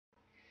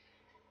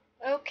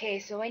Okay,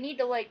 so I need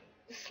to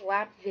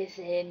slap this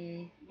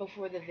in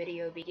before the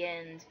video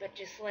begins, but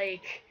just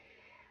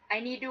I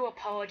need to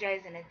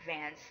apologize in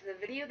advance. The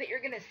video that you're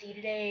gonna see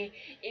today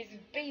is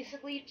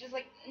basically just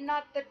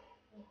not the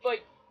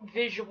like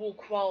visual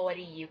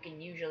quality you can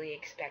usually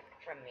expect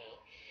from me.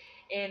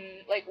 And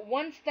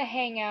once the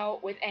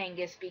hangout with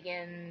Angus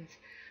begins,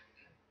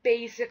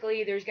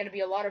 basically there's gonna be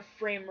a lot of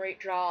frame rate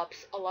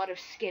drops, a lot of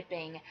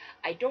skipping.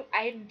 I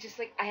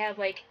have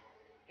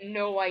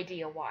no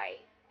idea why.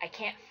 I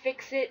can't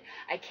fix it.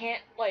 I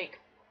can't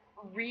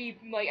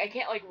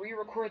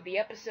re-record the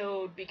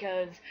episode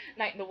because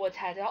Night in the Woods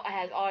has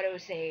auto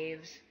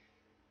saves.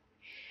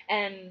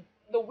 And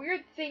the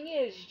weird thing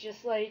is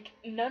just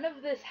none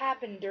of this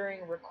happened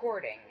during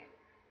recording.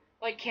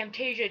 Like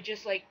Camtasia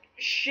just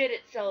shit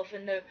itself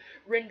in the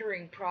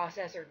rendering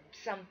process or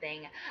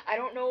something. I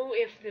don't know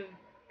if the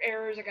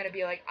errors are going to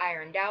be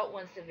ironed out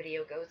once the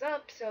video goes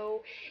up,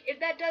 so if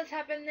that does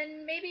happen,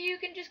 then maybe you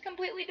can just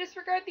completely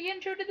disregard the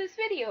intro to this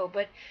video.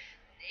 But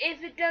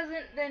if it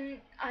doesn't, then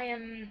I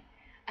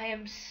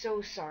am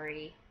so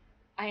sorry.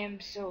 I am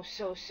so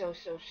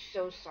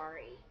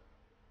sorry.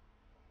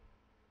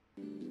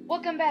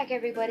 Welcome back,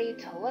 everybody,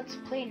 to Let's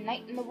Play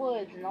Night in the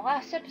Woods. In the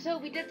last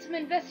episode, we did some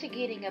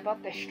investigating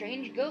about the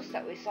strange ghost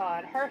that we saw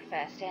at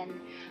Harfest, and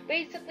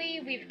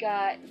basically, we've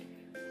got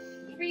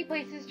 3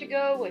 places to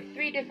go with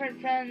 3 different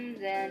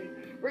friends, and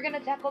we're gonna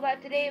tackle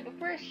that today. But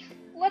first,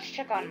 let's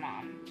check on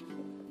Mom.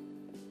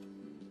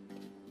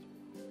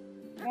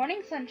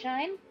 Morning,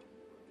 Sunshine.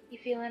 You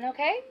feeling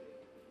okay?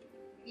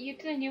 You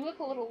look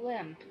a little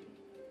limp.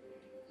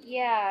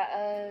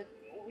 Yeah,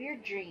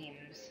 weird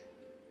dreams.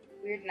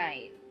 Weird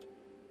night.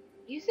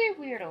 You say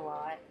weird a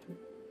lot.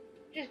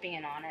 Just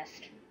being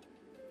honest.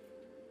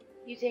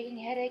 You taking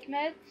headache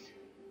meds?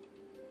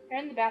 They're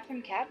in the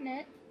bathroom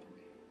cabinet.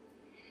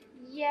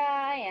 Yeah,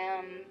 I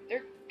am.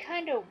 They're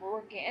kind of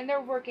working, and they're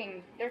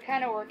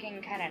kind of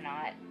working, kind of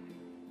not.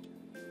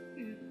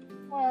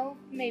 Well,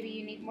 maybe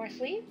you need more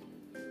sleep?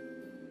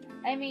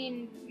 I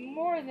mean,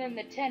 more than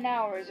the 10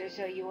 hours or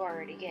so you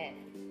already get.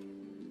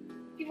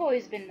 You've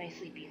always been my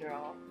sleepy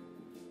girl.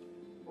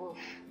 Oof.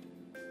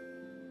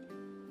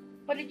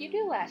 What did you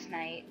do last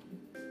night?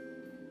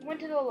 Went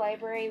to the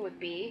library with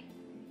B.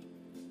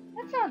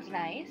 That sounds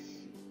nice.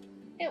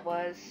 It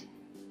was.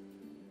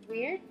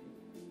 Weird?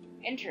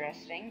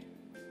 Interesting.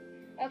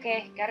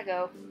 Okay, gotta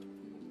go.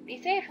 Be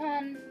safe,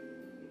 hon.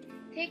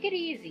 Take it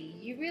easy.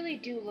 You really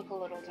do look a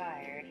little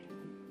tired.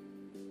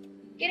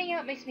 Getting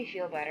out makes me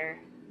feel better.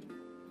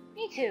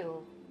 Me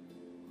too.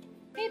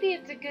 Maybe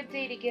it's a good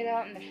day to get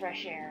out in the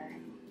fresh air.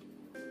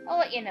 I'll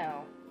let you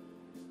know.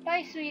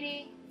 Bye,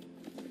 sweetie.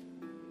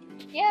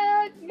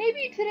 Yeah,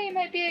 maybe today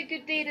might be a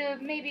good day to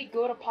maybe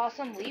go to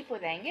Possum Leap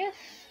with Angus.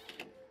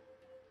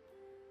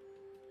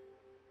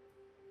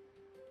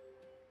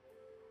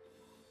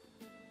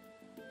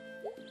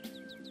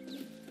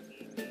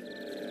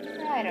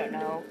 I don't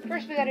know.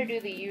 First we gotta do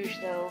the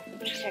usual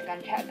though. Check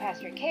on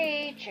Pastor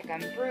K, check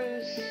on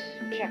Bruce,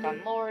 check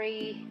on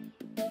Lori.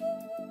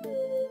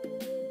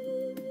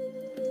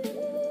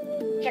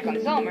 Check on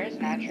Somers,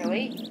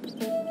 naturally.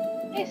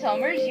 Hey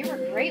Somers, you were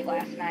great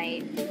last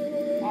night.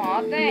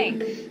 Aw,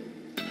 thanks.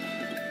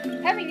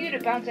 Having you to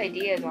bounce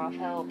ideas off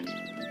helped.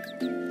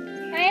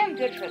 I am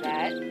good for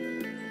that.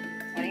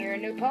 Wanna hear a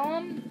new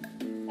poem?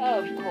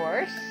 Of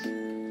course.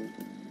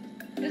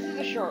 This is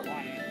a short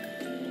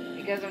one,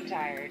 because I'm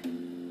tired.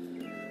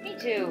 Me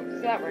too,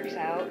 so that works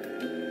out.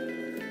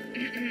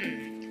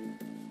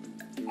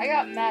 I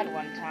got mad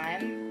one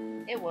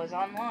time. It was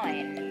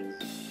online.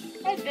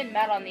 I've been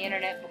mad on the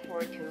internet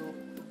before too.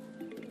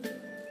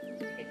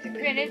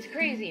 It's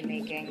crazy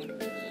making.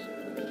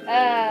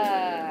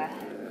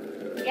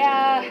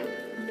 Yeah,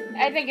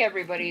 I think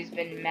everybody's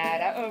been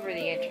mad over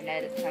the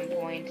internet at some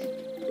point.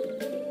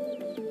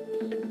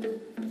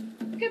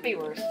 Could be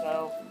worse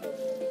though.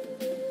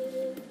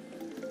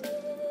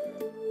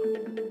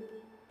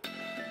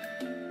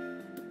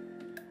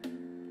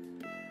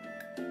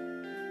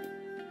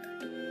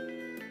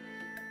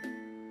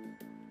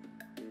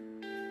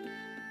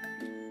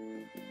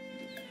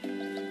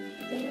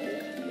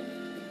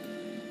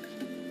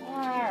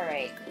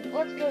 Alright,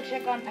 let's go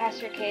check on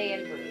Pastor K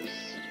and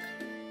Bruce.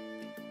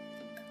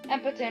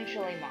 And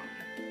potentially Mom.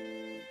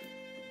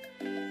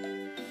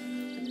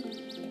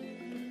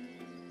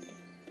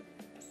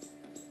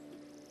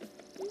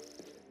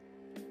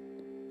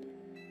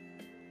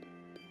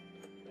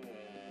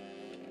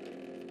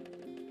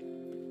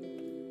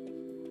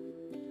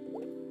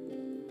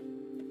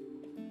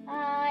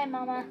 Hi,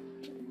 Mama.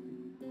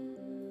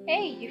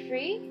 Hey, you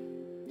free?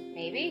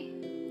 Maybe.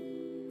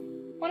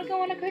 Wanna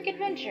go on a quick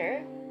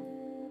adventure?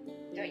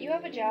 Don't you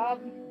have a job?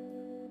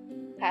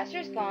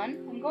 Pastor's gone.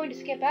 I'm going to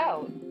skip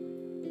out.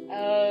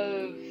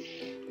 I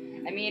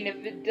mean, if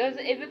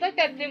it's like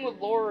that thing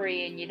with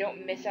Lori and you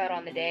don't miss out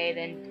on the day,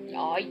 then,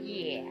 aw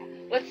yeah,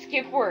 let's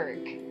skip work.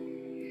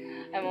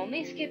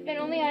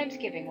 Only I'm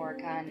skipping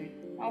work, hon.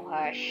 Oh,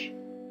 hush.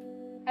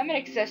 I'm an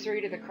accessory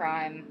to the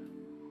crime.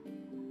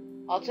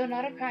 Also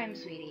not a crime,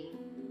 sweetie.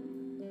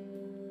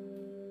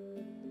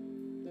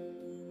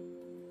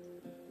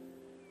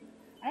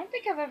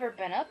 don't think I've ever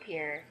been up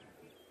here.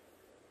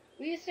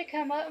 We used to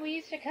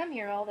come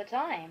here all the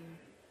time.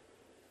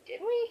 Did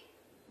we?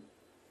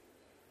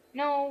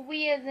 No,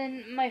 we as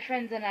in my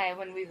friends and I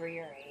when we were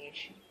your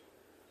age.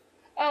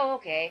 Oh,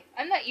 okay.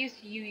 I'm not used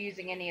to you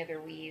using any other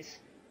Wiis.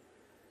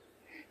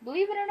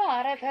 Believe it or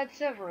not, I've had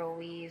several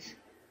Wiis.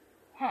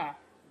 Huh.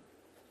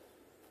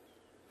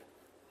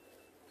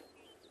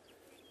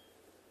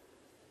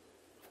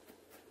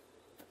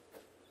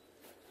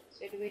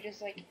 So do we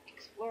just, like,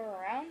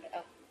 explore around?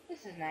 Oh,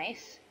 this is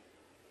nice.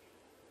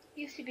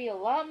 Used to be a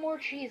lot more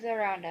trees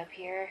around up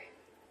here.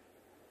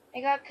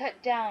 They got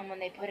cut down when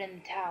they put in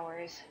the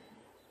towers.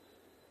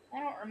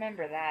 I don't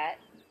remember that.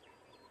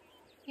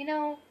 You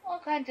know, all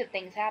kinds of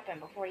things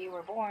happened before you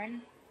were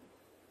born.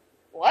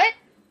 What?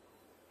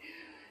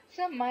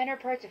 Some minor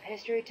parts of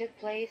history took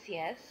place,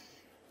 yes.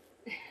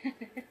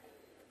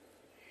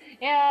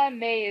 Yeah,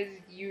 May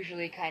is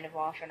usually kind of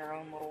off in her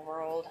own little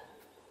world.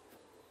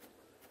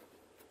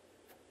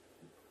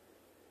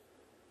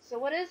 So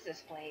what is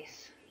this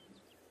place?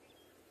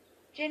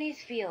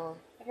 Jenny's Field.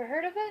 Ever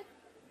heard of it?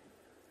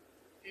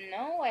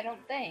 No, I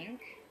don't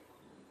think.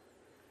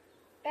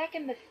 Back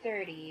in the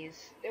 30s,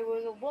 there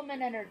was a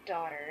woman and her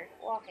daughter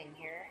walking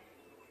here.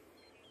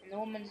 And the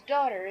woman's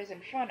daughter is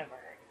in front of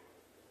her.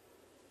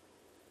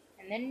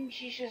 And then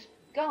she's just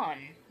gone,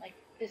 like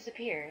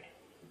disappeared.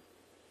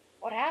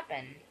 What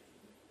happened?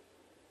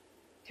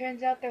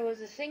 Turns out there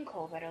was a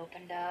sinkhole that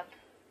opened up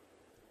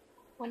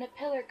when a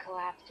pillar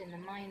collapsed in the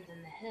mines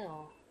in the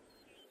hill.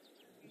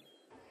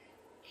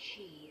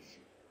 Jeez.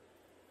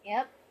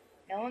 Yep,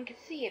 no one could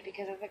see it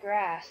because of the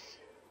grass.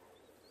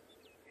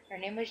 Her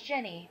name was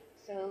Jenny,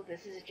 so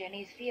this is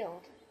Jenny's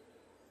Field.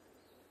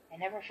 I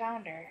never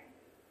found her.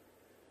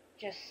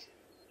 Just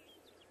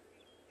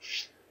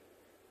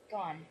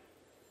gone.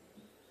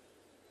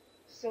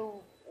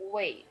 So,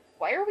 wait,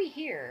 why are we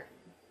here?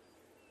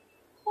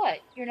 What,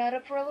 you're not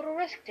up for a little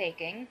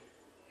risk-taking?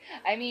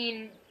 I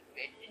mean,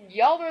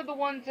 y'all are the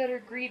ones that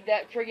agreed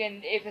that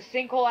friggin' if a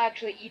sinkhole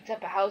actually eats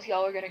up a house,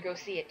 y'all are gonna go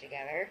see it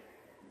together.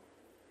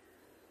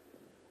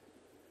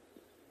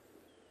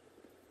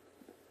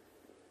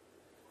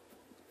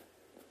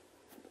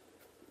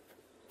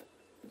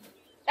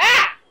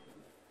 Ah!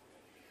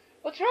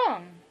 What's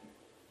wrong?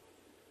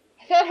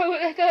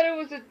 I thought it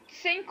was a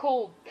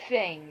sinkhole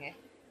thing.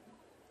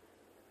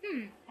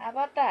 How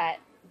about that?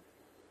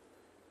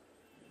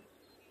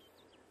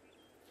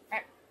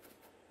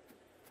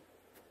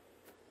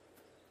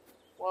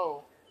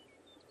 Whoa.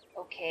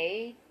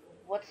 Okay,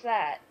 what's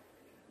that?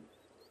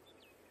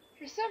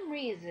 For some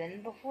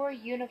reason, before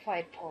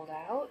Unified pulled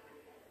out,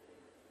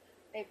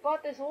 they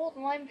bought this old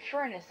lime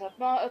furnace up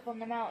on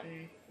the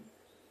mountain.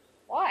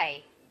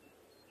 Why?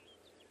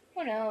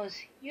 Who knows?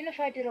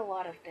 Unified did a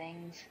lot of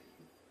things.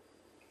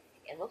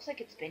 It looks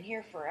like it's been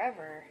here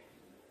forever.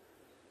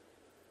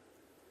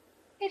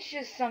 It's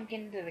just sunk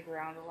into the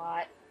ground a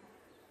lot.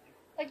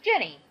 Like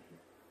Jenny,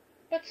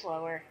 but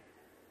slower.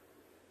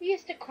 We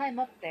used to climb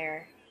up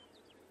there.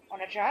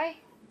 Wanna try?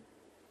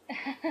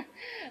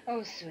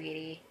 Oh,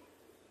 sweetie.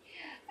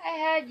 I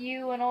had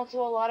you and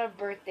also a lot of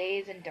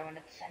birthdays and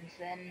donuts since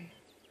then.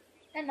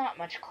 And not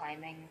much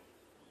climbing.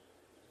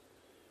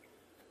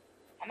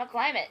 I'ma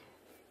climb it.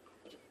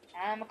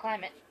 I'ma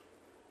climb it.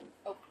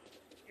 Oh.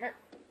 Merp.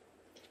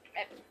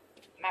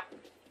 Map.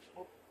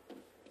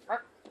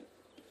 Merp.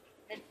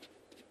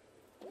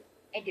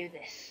 I do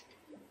this.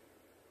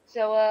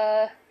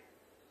 So,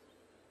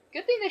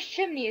 good thing this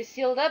chimney is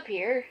sealed up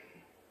here.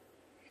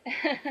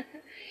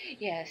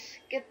 Yes,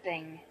 good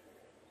thing.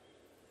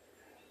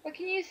 What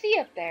can you see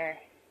up there?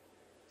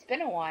 It's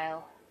been a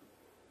while.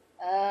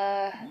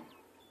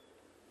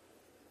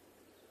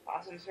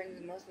 Possum Springs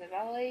and most of the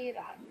valley.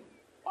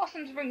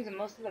 Possum Springs and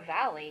most of the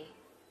valley.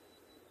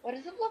 What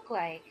does it look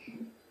like?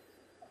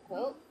 A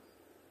quilt?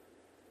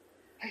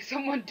 Like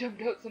someone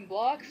dumped out some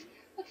blocks?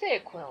 Let's say a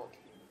quilt.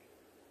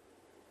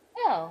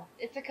 Oh,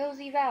 it's a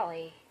cozy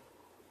valley.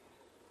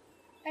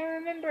 I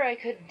remember I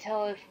couldn't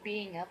tell if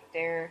being up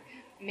there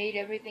made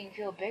everything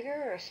feel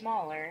bigger or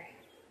smaller.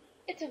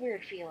 It's a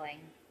weird feeling.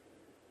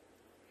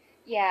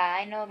 Yeah,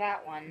 I know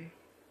that one.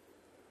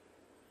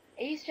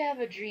 I used to have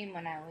a dream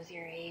when I was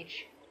your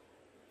age,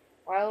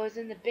 where I was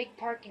in the big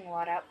parking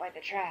lot out by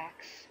the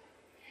tracks,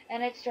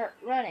 and I'd start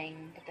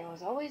running, but there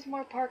was always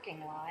more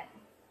parking lot.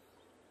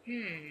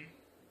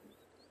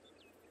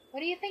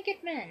 What do you think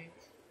it meant?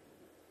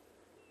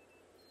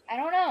 I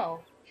don't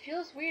know. It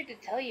feels weird to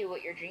tell you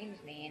what your dreams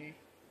mean.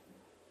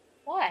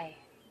 Why?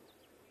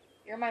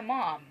 You're my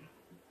mom.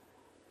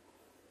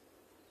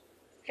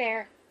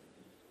 Fair.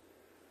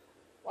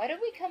 Why did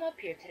we come up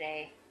here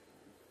today?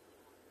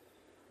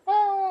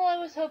 Well, I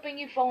was hoping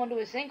you'd fall into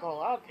a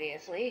sinkhole,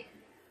 obviously.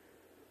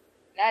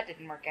 That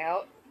didn't work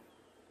out.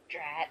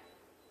 Drat.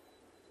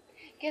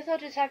 Guess I'll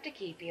just have to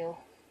keep you.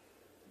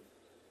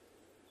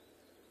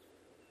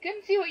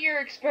 Couldn't see what your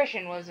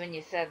expression was when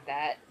you said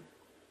that.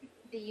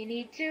 Do you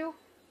need to?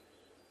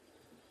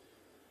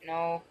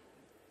 No.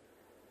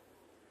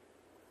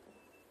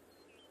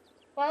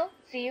 Well,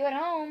 see you at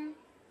home.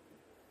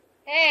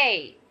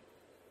 Hey!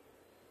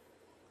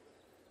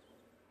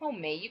 Oh,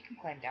 May, you can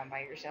climb down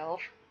by yourself.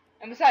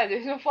 And besides,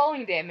 there's no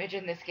falling damage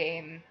in this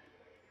game.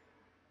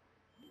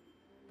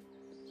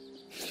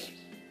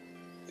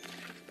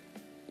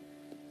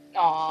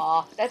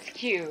 Aw, that's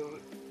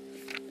cute.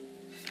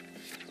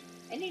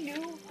 Any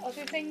new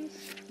other things?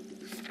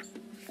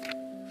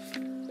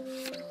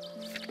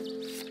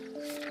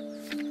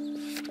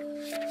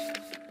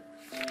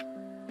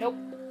 Nope.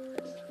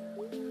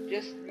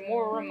 Just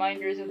more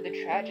reminders of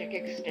the tragic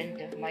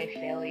extent of my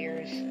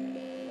failures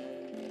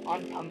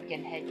on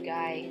Pumpkinhead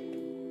Guy.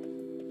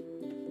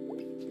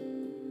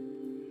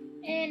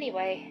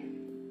 Anyway.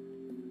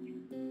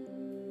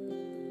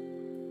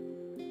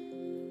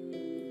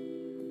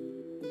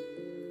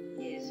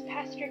 Is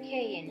Pastor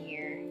K in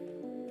here?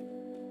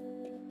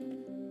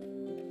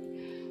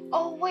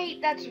 Oh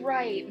wait, that's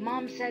right.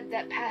 Mom said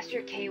that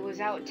Pastor K was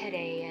out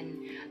today, and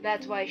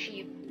that's why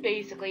she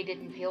basically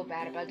didn't feel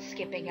bad about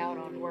skipping out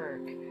on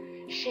work.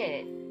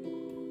 Shit.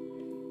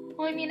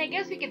 Well, I mean, I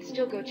guess we could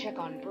still go check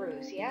on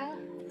Bruce, yeah?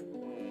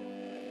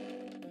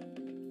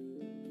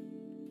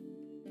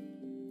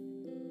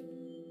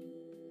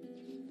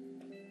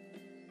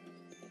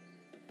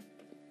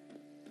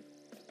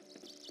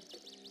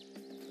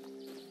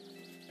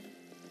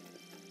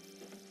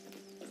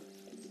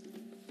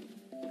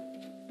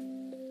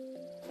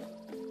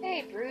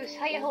 Hey Bruce,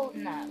 how you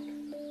holding up?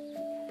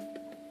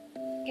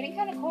 Getting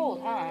kinda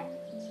cold, huh?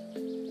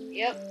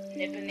 Yep,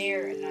 nipping the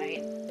air at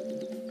night.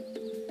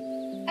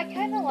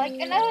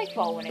 I like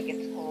fall when it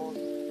gets cold.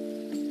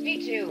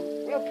 Me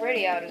too, real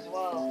pretty out as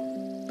well.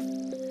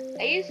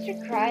 I used to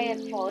cry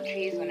at fall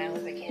trees when I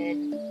was a kid.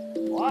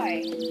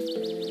 Why?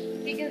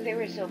 Because they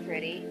were so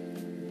pretty.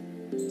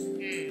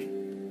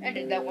 I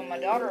did that when my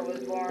daughter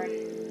was born.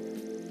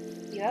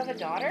 You have a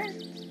daughter?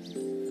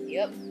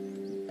 Yep.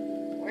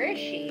 Where is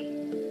she?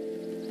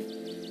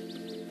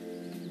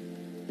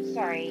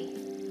 Sorry.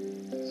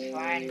 It's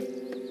fine.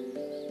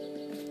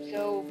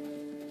 So...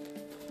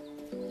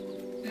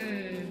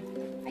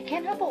 I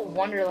can't help but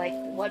wonder, like,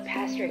 what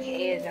Pastor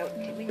K is out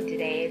doing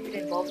today, if it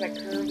involves, like,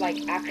 her,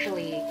 like,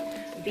 actually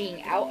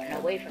being out and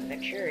away from the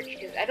church,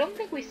 because I don't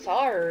think we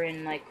saw her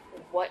in, like,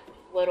 what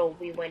little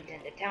we went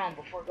into town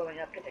before going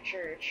up to the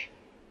church.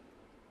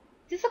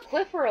 Is this a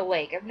cliff or a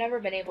lake? I've never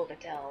been able to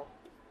tell.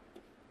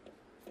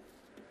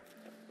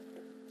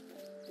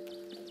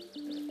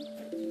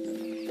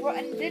 Well,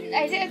 and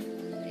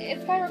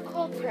if I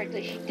recall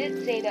correctly, she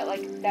did say that,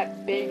 like,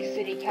 that big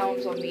city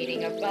council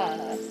meeting of,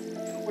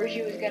 where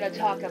she was gonna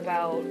talk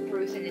about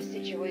Bruce and his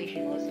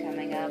situation was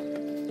coming up.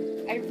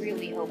 I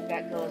really hope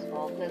that goes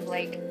well, cause,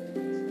 like,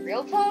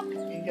 real talk,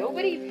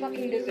 nobody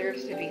fucking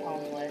deserves to be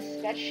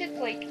homeless. That shit's,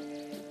 like,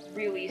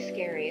 really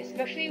scary,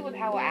 especially with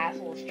how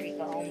assholes treat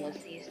the homeless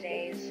these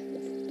days.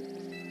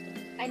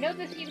 I know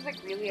this seems, like,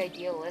 really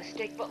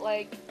idealistic, but,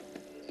 like,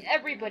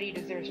 everybody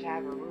deserves to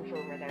have a roof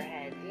over their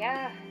heads,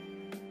 yeah?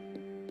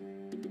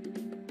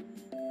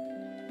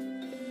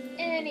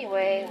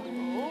 Anyway,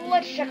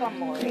 let's check on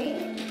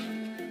Lori.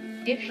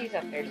 If she's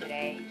up there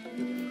today.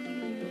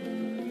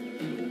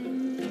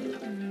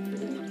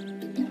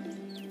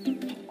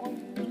 Boing,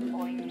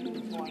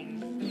 boing,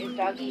 boing. Is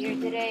Doggy here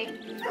today?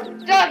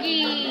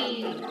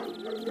 Doggy!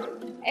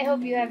 I hope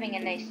you're having a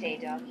nice day,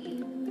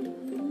 Doggy.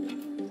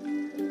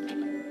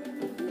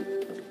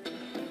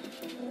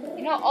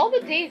 You know, all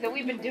the days that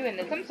we've been doing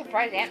this, I'm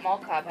surprised Aunt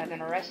Malcop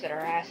hasn't arrested our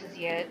asses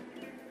yet.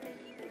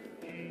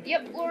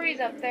 Yep, Lori's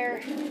up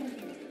there.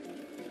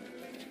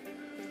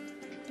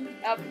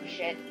 Oh,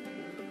 shit.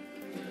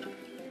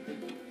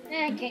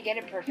 I can't get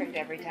it perfect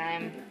every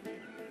time.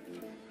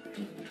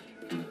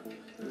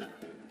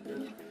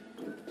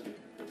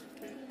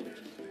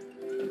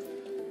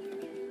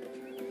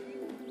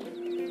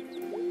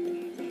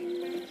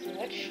 So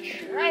let's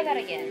try that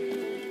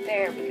again.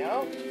 There we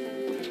go.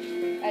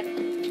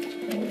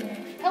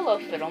 Hello,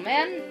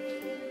 Fiddleman.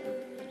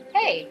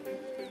 Hey.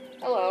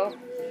 Hello.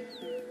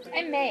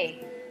 I'm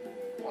May.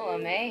 Hello,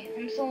 May.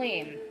 I'm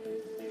Salim.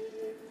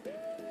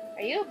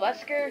 Are you a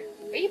busker?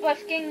 Are you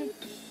busking?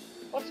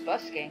 What's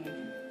busking?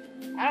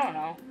 I don't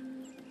know.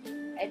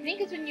 I think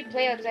it's when you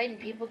play outside and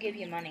people give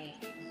you money.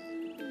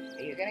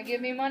 Are you gonna give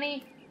me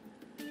money?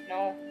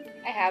 No,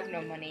 I have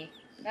no money.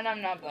 Then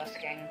I'm not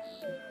busking.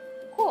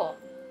 Cool.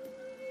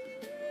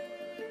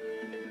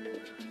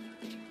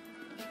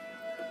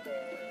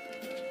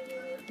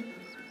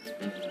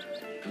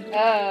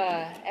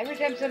 Every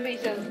time somebody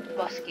says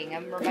busking,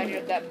 I'm reminded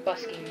of that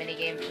busking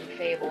minigame from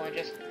Fable and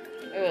just,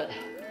 ugh.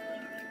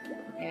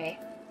 Anyway.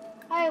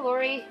 Hi,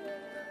 Lori.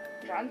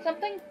 Drawing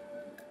something?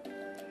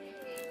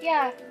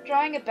 Yeah,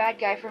 drawing a bad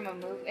guy from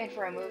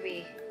for a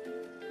movie.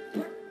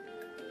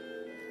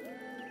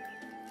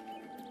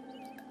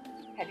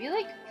 Have you,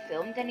 like,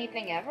 filmed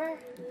anything ever?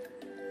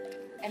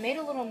 I made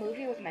a little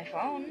movie with my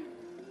phone.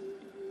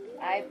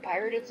 I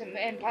pirated some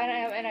I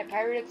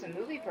pirated some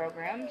movie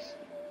programs.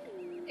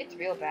 It's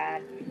real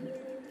bad.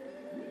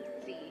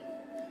 Let's see,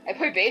 I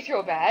play bass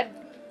real bad.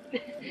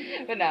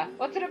 But nah,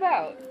 what's it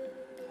about?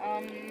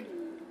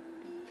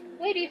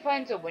 Lady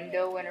finds a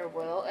window in her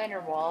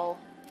wall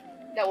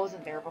that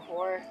wasn't there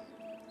before.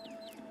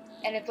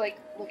 and it's like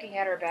looking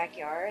at our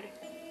backyard,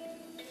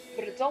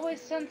 but it's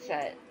always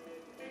sunset,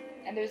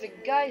 and there's a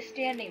guy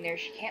standing there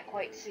she can't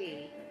quite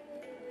see.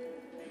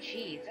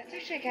 Jeez, that's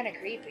actually kind of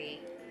creepy.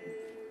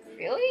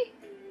 Really?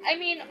 I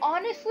mean,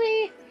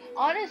 honestly,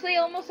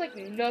 almost like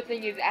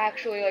nothing is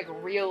actually like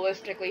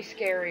realistically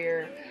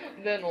scarier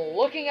than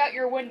looking out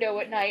your window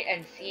at night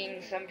and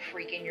seeing some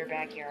freak in your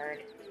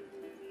backyard.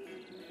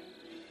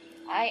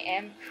 I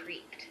am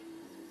creeped.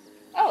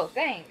 Oh,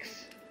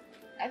 thanks.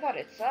 I thought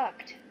it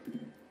sucked.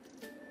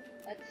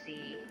 Let's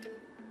see.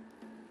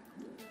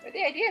 Where'd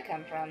the idea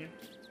come from?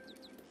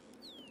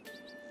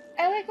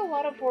 I like a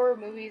lot of horror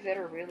movies that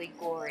are really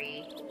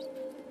gory,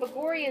 but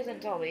gory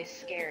isn't always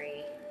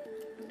scary.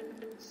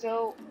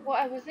 So, well,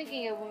 I was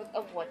thinking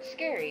of what's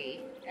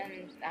scary,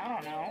 and I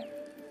don't know.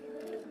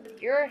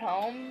 You're at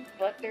home,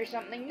 but there's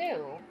something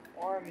new,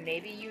 or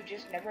maybe you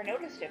just never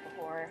noticed it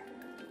before.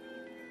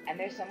 And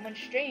there's someone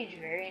strange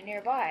very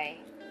nearby,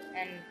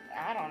 and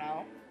I don't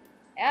know.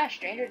 Yeah,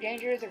 stranger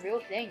danger is a real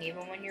thing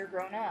even when you're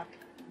grown up.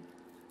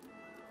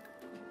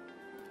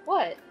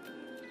 What?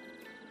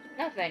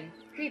 Nothing.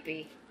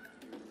 Creepy.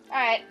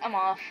 Alright, I'm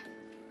off.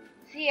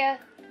 See ya.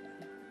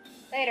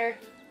 Later.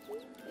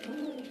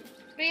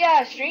 But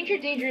yeah, stranger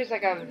danger is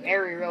like a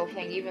very real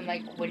thing, even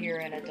like when you're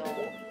an adult.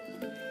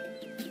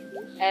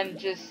 And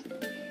just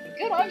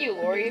good on you,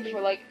 Lori,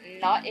 for like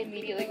not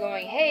immediately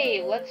going,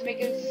 hey, let's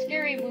make a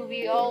scary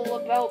movie all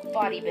about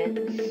body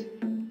bits.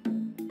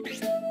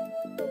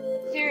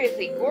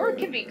 Seriously, gore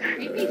can be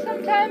creepy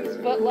sometimes,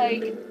 but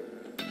like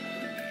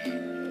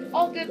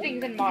all good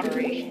things in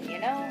moderation, you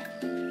know?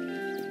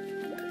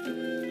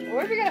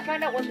 We're ever gonna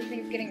find out what this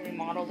thing's getting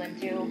remodeled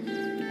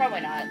into?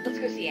 Probably not. Let's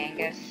go see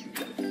Angus.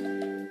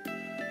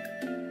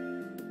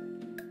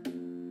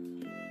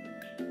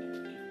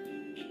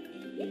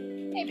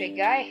 Hey, big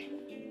guy.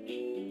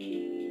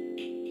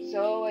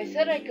 So, I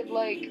said I could,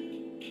 like,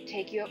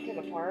 take you up to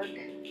the park.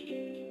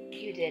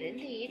 You did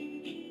indeed.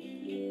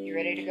 You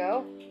ready to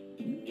go?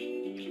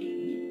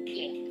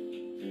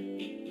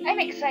 Yeah. I'm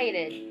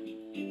excited.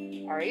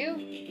 Are you?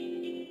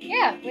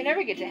 Yeah, we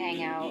never get to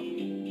hang out.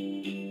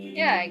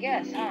 Yeah, I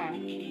guess, huh?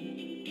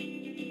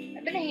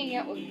 I've been hanging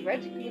out with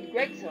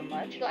Greg so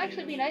much, it'll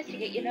actually be nice to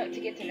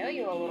get to know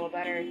you a little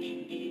better.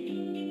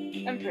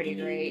 I'm pretty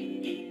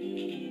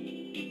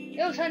great.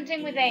 Ghost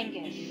hunting with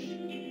Angus.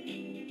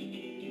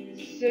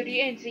 So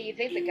you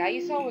think the guy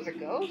you saw was a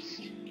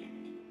ghost?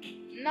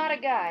 Not a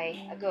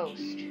guy, a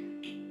ghost.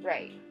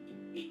 Right.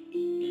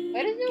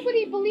 Why does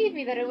nobody believe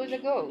me that it was a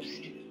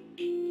ghost?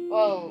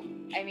 Well,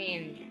 I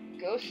mean,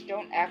 ghosts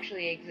don't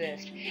actually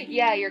exist.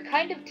 Yeah, you're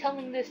kind of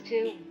telling this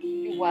to,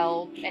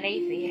 well, an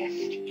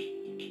atheist.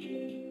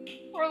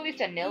 Or at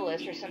least a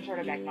nihilist or some sort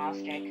of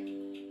agnostic.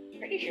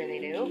 Pretty sure they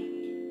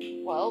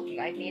do. Well,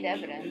 I'd need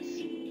evidence.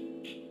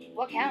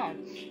 What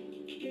counts?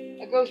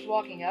 A ghost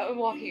walking up and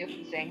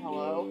saying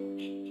hello.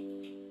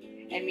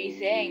 And me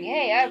saying,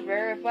 hey, I've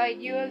verified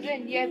you as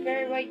in, yeah,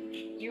 verified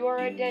you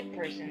are a dead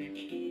person.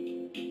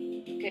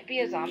 Could be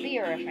a zombie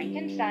or a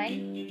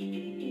Frankenstein.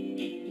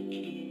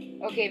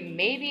 Okay,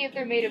 maybe if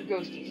they're made of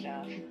ghosty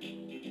stuff.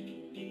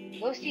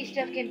 Ghosty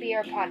Stuff can be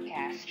our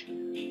podcast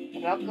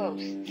about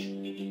ghosts.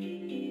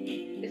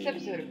 This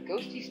episode of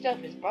Ghosty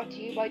Stuff is brought to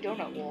you by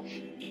Donut Wolf.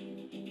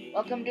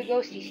 Welcome to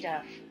Ghosty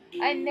Stuff.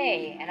 I'm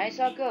May, and I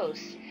saw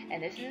ghosts,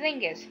 and this is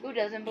Angus, who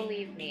doesn't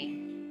believe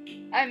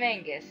me. I'm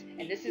Angus,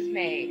 and this is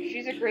May.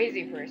 She's a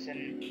crazy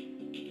person.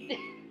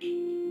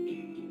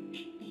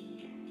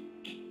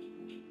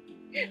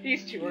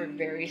 These two are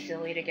very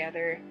silly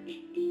together.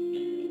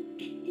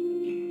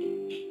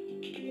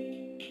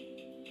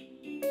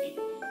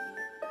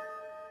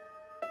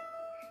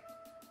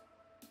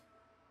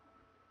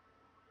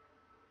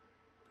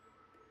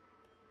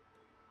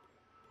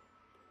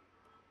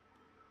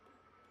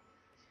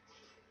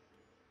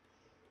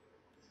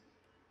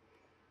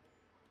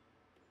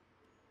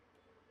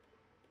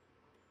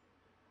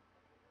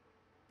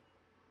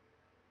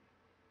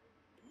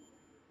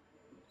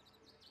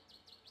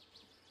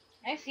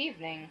 Nice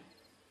evening.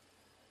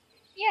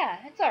 Yeah,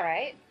 it's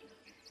alright.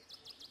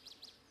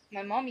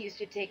 My mom used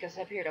to take us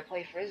up here to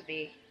play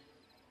frisbee.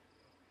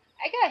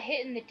 I got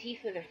hit in the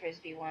teeth with a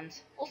frisbee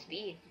once, full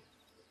speed.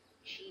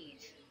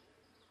 Jeez.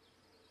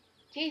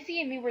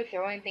 Casey and me were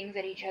throwing things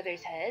at each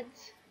other's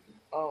heads.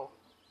 Oh.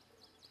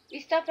 We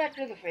stopped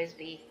after the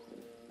frisbee.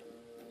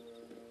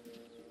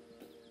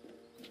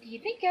 Do you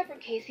think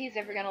Casey's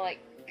ever gonna, like,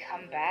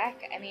 come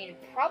back? I mean,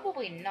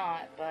 probably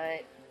not,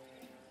 but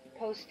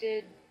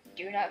posted,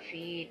 do not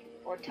feed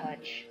or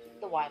touch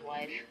the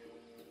wildlife.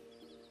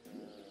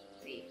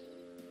 Let's see.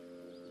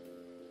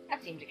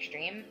 That seems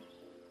extreme.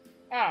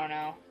 I don't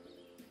know.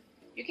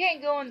 You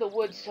can't go in the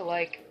woods to,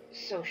 like,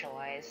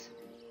 socialize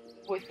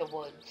with the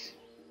woods.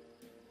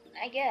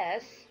 I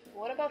guess.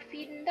 What about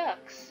feeding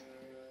ducks?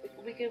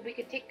 We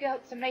could take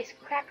out some nice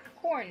cracked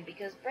corn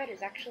because bread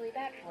is actually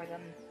bad for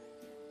them.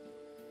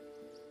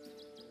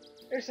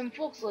 There's some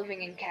folks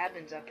living in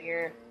cabins up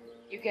here.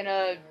 You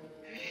can,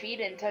 feed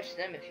and touch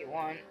them if you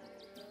want.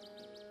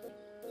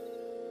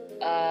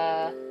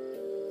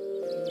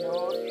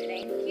 No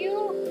thank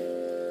you?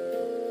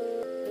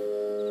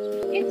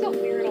 It's a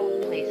weird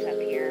old place up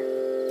here.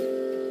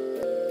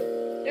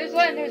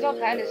 There's all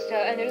kind of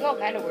stuff, and there's all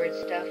kind of weird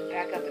stuff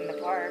back up in the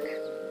park.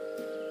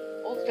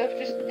 Old stuff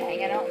just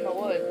hanging out in the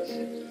woods.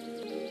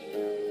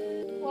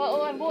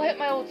 Well, and we'll hit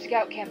my old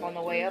scout camp on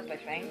the way up, I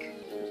think.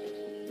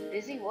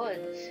 Busy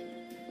woods.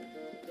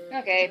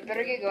 Okay,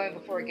 better get going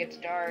before it gets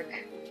dark.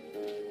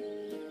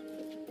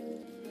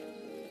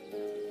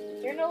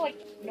 Is there no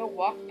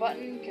walk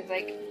button? Cause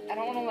like, I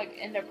don't want to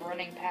end up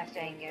running past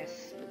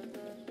Angus.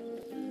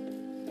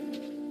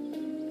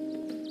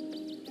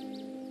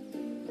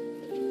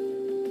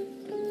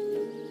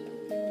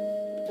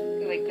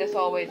 Like, this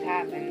always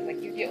happens.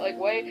 Like, you get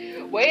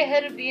way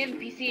ahead of the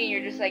NPC and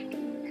you're just like,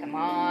 come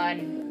on.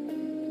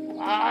 Come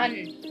on.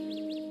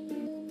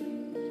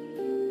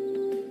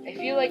 I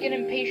feel like an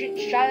impatient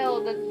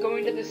child that's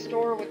going to the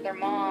store with their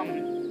mom.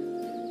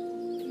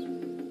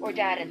 Or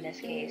dad in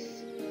this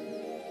case.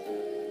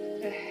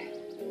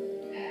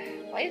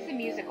 Why is the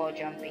music all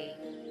jumpy?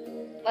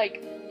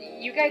 Like,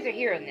 you guys are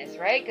hearing this,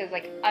 right? Because,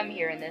 like, I'm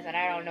hearing this and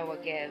I don't know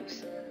what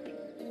gives.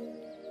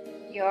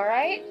 You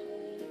alright?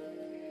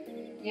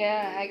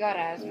 Yeah, I got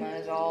asthma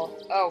is all.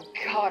 Oh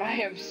god, I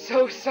am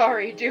so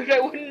sorry, dude.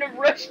 I wouldn't have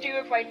rushed you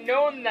if I'd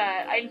known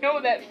that. I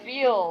know that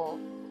feel.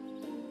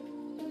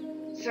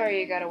 Sorry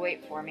you gotta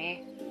wait for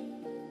me.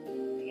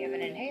 Do you have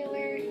an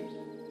inhaler?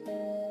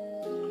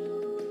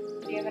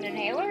 Do you have an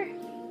inhaler?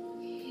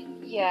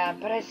 Yeah,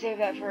 but I save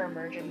that for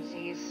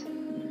emergencies.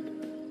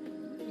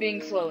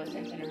 Being slow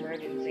isn't an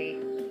emergency.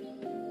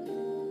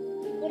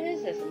 What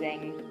is this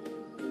thing?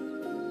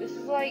 This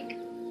is like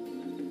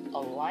a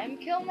lime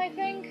kiln, I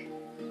think?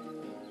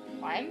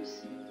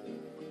 Limes?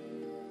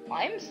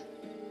 Limes?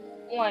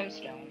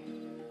 Limestone.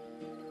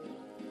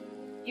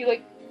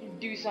 You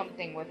do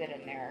something with it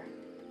in there.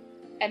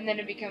 And then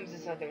it becomes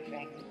this other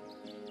thing.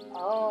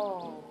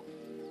 Oh.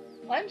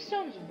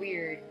 Limestone's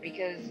weird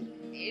because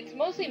it's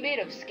mostly made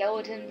of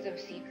skeletons of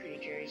sea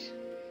creatures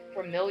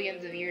from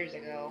millions of years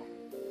ago.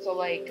 So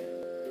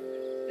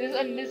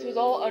this was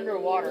all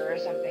underwater or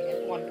something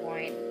at one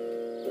point.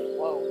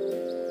 Whoa.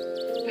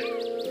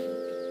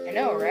 I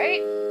know,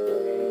 right?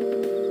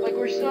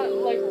 We're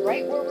still,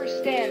 right where we're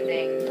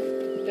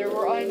standing, there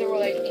were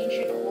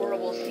ancient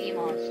horrible sea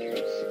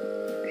monsters.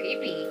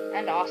 Creepy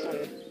and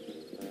awesome.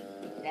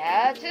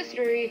 That's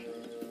history.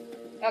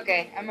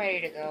 Okay, I'm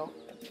ready to go.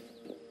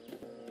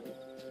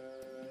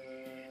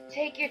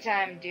 Take your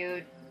time,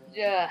 dude.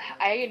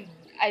 I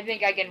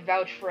think I can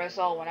vouch for us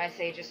all when I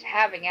say just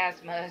having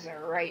asthma is a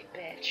right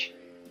bitch.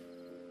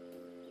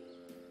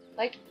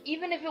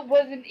 Even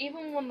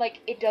when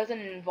it doesn't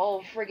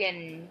involve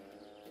friggin'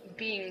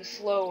 being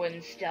slow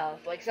and stuff.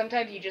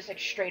 Sometimes you just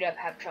straight up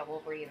have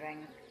trouble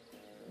breathing.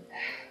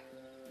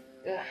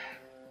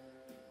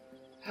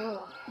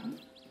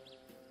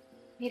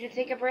 Need to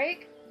take a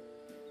break?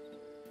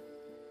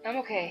 I'm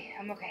okay.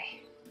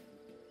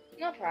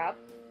 No prob.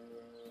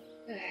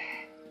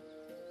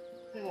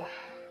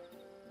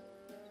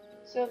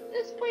 So if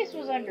this place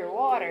was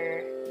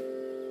underwater,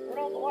 where'd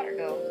all the water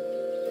go?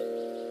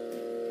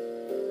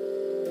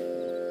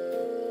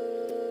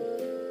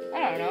 I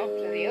don't know,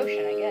 to the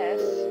ocean, I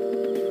guess.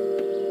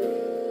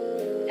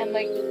 And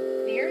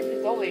the earth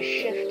is always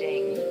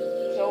shifting,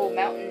 so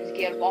mountains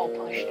get all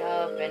pushed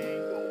up, and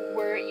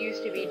where it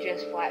used to be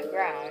just flat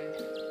ground.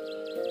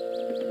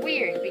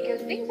 Weird,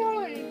 because things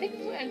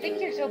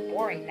are so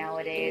boring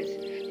nowadays.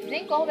 You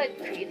think all that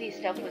crazy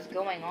stuff was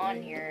going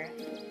on here.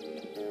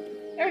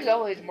 There's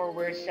always more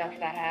weird stuff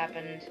that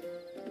happened.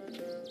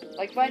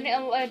 Find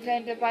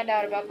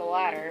out about the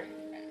ladder.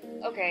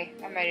 Okay,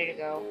 I'm ready to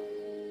go.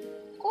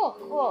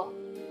 Cool.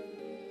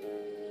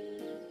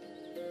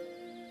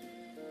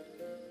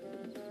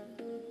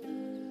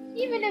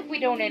 Even if we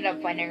don't end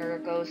up finding our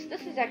ghost,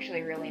 this is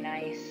actually really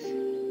nice.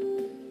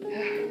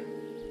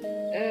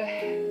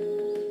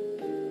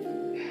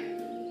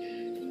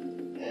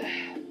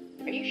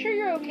 Are you sure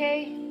you're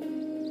okay?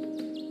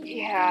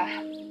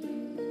 Yeah.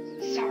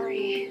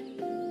 Sorry.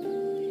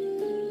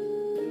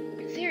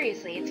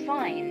 Seriously, it's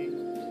fine.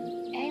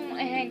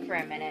 Hang for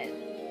a minute.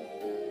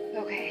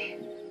 Okay.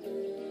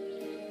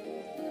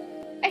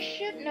 I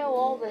should know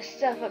all this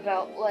stuff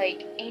about,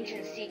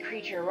 ancient sea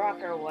creature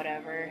rock or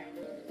whatever.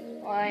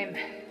 I'm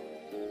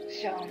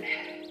stoned.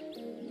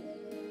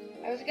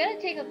 I was gonna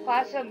take a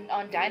class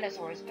on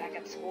dinosaurs back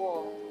at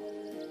school.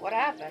 What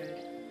happened?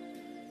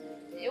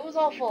 It was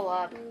all full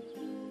up.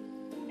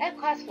 That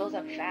class fills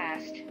up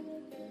fast.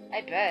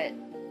 I bet.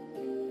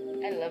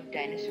 I love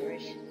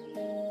dinosaurs.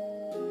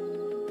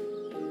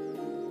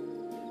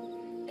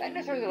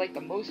 Dinosaurs are the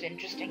most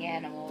interesting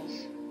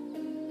animals.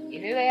 You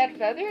knew they had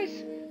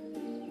feathers?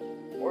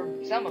 Or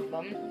some of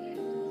them.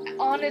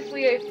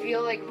 Honestly, I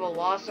feel like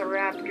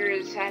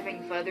velociraptors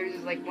having feathers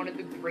is one of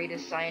the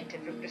greatest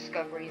scientific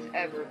discoveries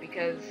ever,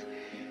 because,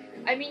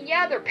 I mean,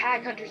 yeah, they're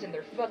pack hunters and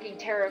they're fucking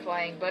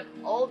terrifying, but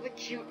all the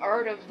cute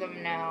art of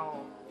them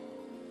now.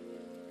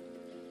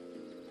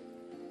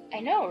 I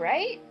know,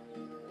 right?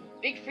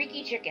 Big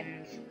freaky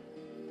chickens.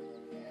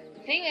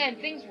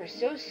 Things were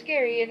so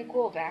scary and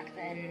cool back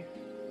then.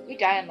 We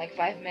die in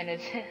 5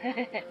 minutes.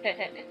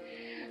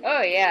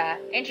 Oh yeah,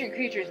 ancient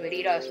creatures would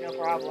eat us, no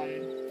problem.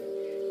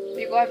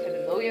 Be glad for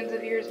the millions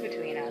of years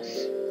between us.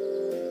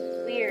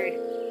 Weird.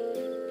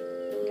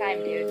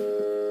 Time, dude.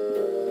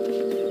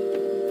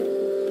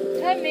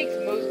 Time makes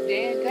most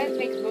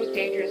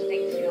dangerous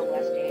things feel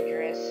less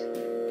dangerous.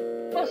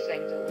 Most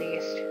things, at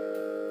least.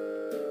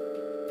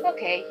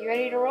 Okay, you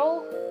ready to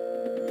roll?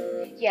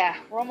 Yeah,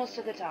 we're almost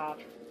to the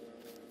top.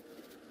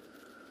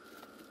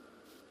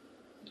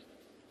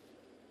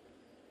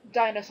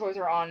 Dinosaurs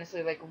are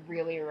honestly, like,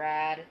 really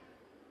rad.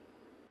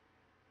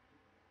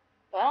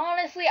 But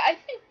honestly, I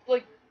think,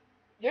 like,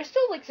 there's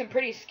still, like, some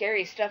pretty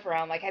scary stuff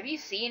around. Like, have you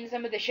seen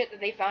some of the shit that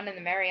they found in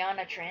the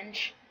Mariana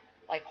Trench?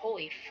 Like,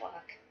 holy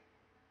fuck.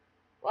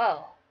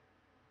 Well,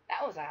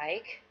 that was a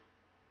hike.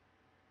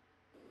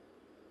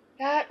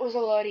 That was a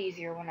lot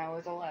easier when I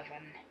was 11.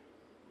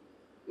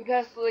 We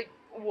passed, like,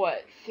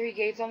 what, 3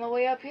 gates on the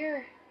way up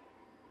here?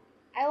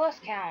 I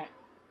lost count.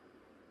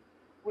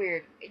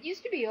 Weird. It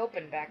used to be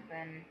open back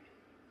then.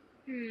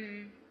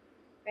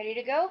 Ready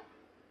to go?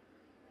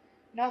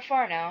 Not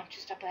far now,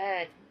 just up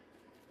ahead.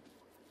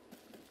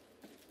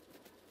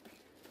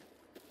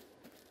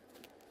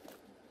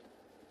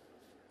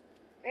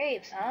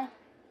 Graves, huh?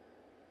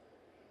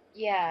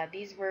 Yeah,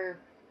 these were...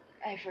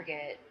 I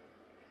forget.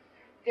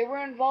 They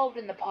were involved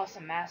in the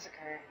Possum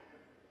Massacre.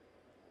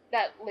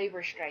 That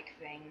labor strike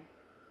thing.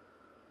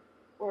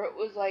 Where it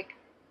was like,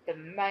 the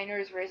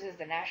miners versus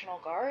the National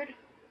Guard?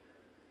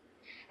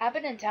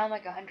 Happened in town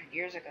like 100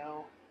 years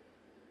ago.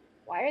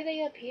 Why are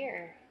they up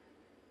here?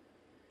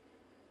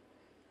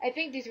 I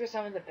think these were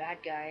some of the bad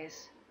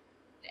guys.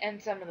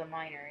 And some of the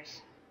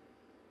miners.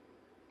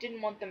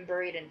 Didn't want them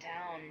buried in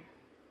town.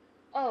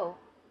 Oh.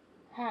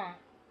 Huh.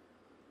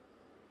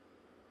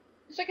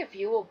 There's like a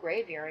few old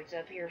graveyards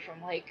up here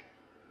from like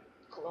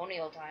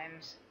colonial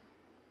times.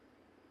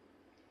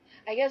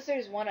 I guess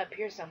there's one up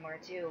here somewhere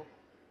too.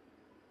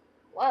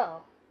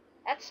 Well,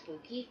 that's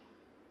spooky.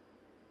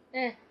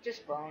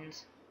 Just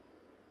bones.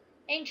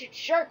 Ancient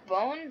shark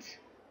bones?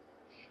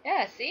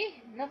 Yeah,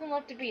 see? Nothing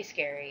left to be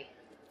scary.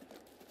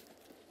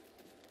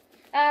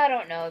 I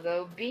don't know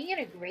though, being in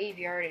a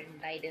graveyard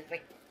at night is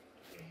like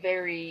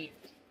very...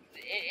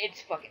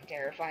 It's fucking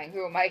terrifying.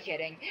 Who am I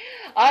kidding?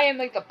 I am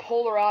like the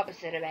polar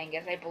opposite of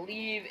Angus. I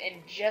believe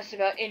in just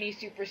about any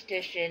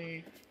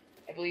superstition.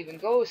 I believe in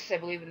ghosts. I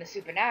believe in the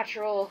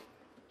supernatural.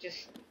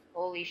 Just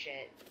holy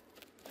shit.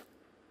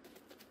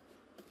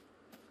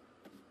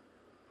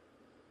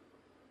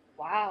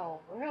 Wow,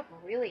 we're up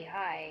really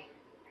high.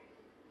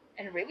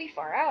 And really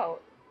far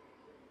out.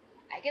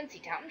 I can see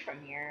town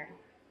from here.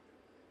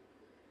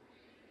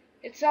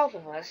 It's south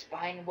of us,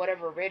 behind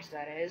whatever ridge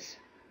that is.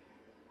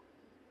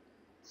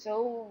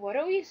 So, what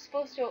are we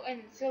supposed to...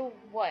 And so,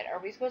 what? Are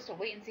we supposed to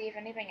wait and see if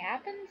anything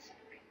happens?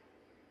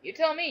 You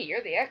tell me,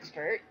 you're the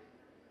expert.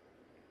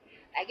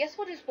 I guess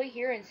we'll just wait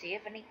here and see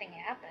if anything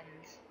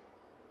happens.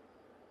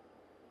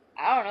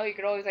 I don't know, you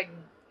could always, like...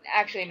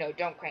 Actually, no,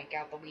 don't crank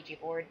out the Ouija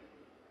board.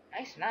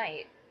 Nice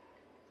night.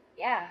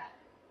 Yeah.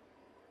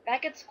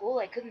 Back at school,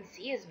 I couldn't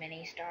see as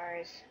many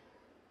stars.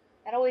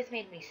 That always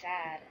made me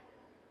sad.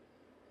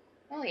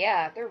 Oh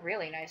yeah, they're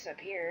really nice up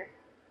here.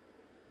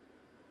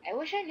 I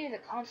wish I knew the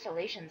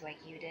constellations like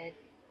you did.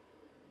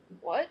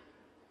 What?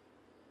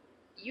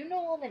 You know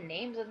all the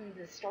names and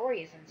the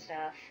stories and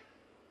stuff.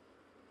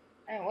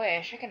 I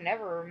wish. I can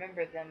never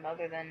remember them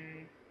other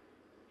than...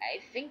 I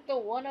think the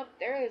one up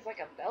there is like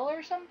a bell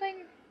or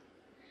something?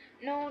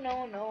 No.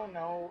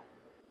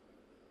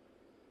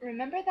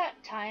 Remember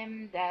that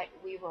time that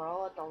we were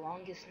all at the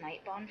longest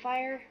night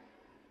bonfire?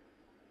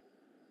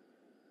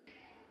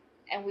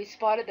 And we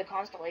spotted the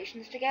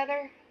constellations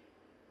together?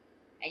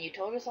 And you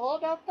told us all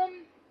about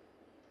them?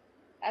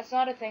 That's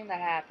not a thing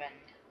that happened.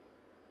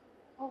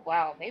 Oh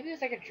wow, maybe it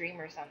was like a dream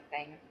or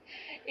something.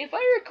 If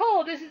I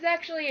recall, this is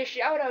actually a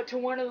shout out to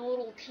one of the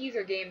little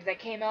teaser games that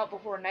came out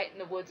before Night in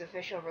the Woods'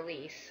 official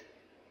release.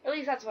 At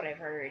least that's what I've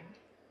heard.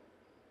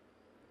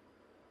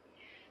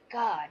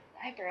 God,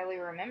 I barely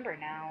remember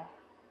now.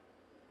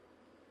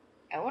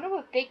 I wonder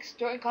what fake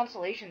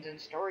constellations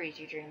and stories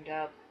you dreamed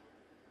up.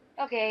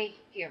 Okay,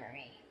 humor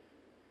me.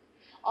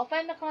 I'll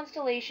find the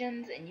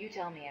constellations and you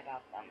tell me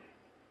about them.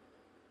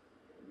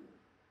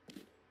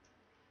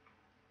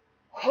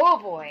 Oh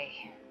boy.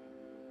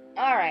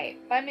 Alright,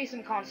 find me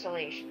some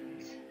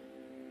constellations.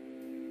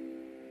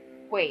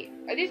 Wait,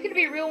 are these gonna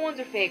be real ones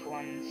or fake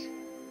ones?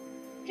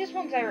 Just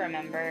ones I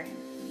remember.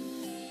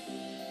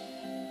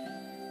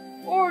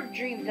 Or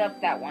dreamed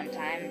up that one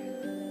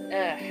time.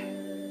 Ugh.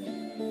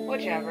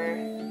 Whichever.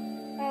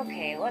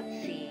 Okay, let's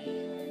see.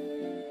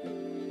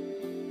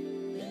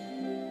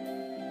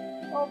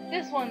 Well,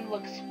 this one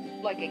looks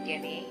like a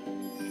gimme.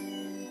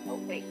 Oh,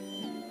 wait.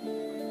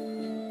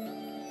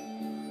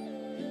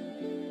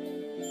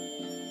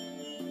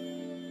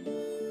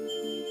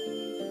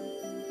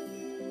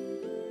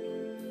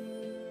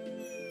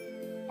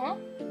 Huh?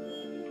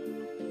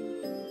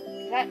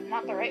 Is that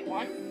not the right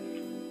one?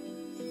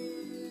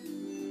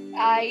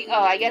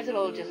 I guess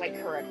it'll just, like,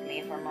 correct me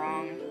if I'm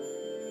wrong.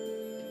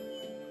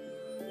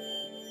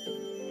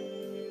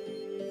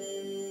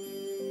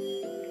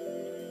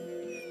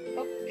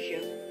 Oh,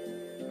 shoot.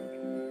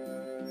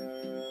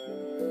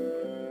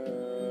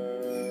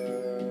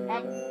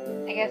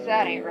 I guess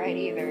that ain't right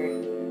either.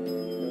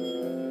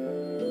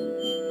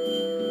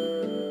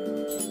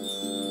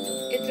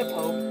 It's a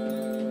pope.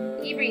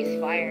 He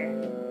breathes fire.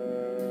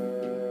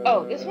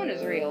 Oh, this one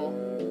is real.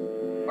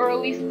 Or at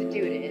least the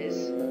dude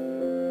is.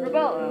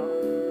 Rebello.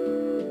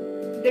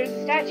 There's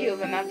a statue of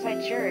him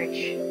outside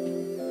church.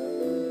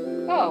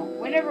 Oh,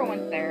 we never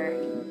went there.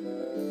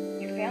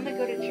 Your family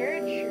go to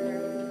church, or...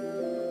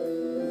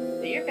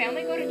 Did your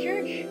family go to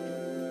church?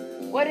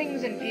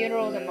 Weddings and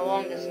funerals and the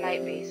longest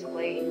night,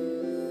 basically.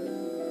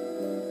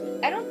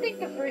 I don't think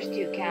the first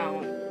two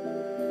count.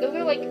 Those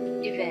are like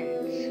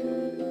events.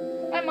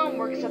 My mom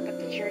works up at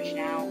the church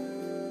now.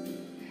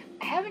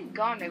 I haven't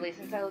gone really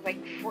since I was like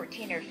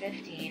 14 or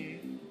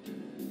 15.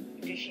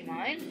 Does she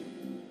mind?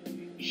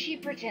 She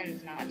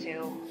pretends not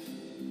to.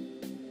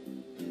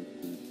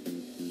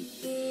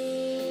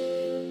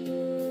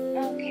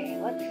 Okay,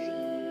 let's see.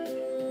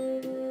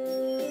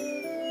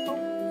 Oh.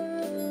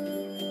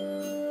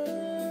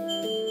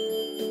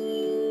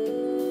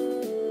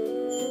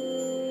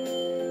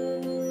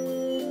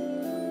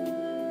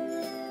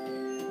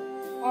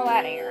 Well,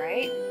 that ain't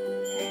right.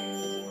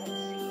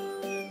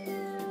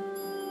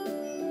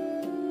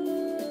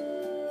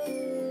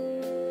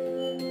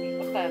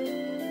 What the?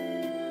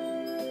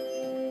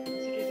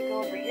 So does it go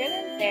over here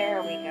then?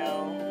 There we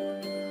go.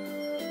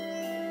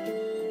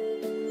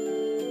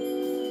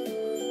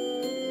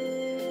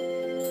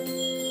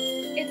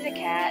 It's a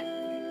cat.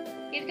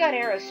 He's got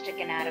arrows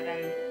sticking out of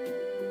him.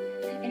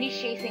 And he's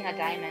chasing a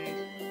diamond.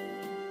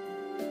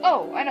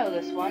 Oh, I know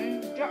this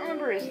one. Don't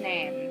remember his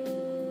name.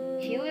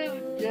 He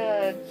lived,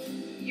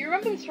 you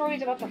remember the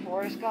stories about the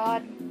forest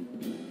god?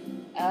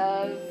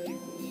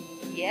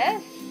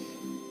 Yes?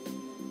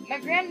 My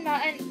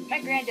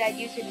granddad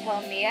used to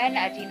tell me and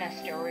Adina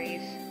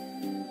stories.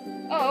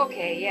 Oh,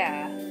 okay,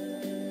 yeah.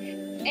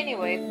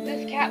 Anyway,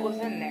 this cat was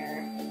in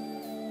there.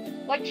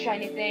 Liked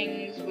shiny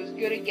things, was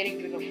good at getting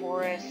through the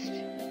forest,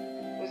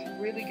 was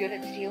really good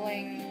at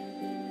stealing.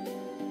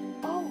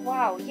 Oh,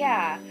 wow,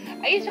 yeah.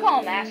 I used to call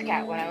him Ass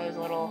Cat when I was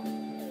little.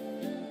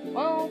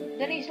 Well,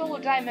 then he stole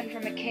a diamond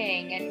from a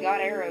king and got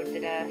arrowed to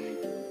death.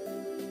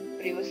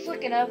 But he was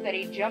slick enough that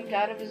he jumped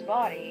out of his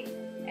body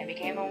and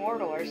became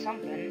immortal or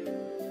something.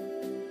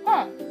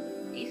 Huh.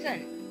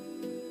 Decent.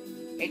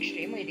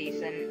 Extremely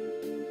decent.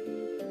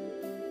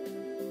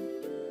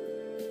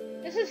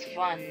 This is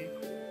fun.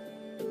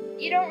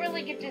 You don't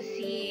really get to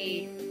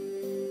see,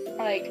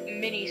 like,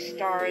 mini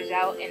stars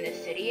out in the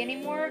city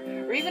anymore,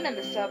 or even in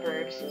the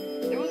suburbs.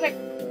 There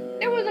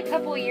was a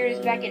couple of years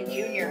back in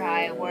junior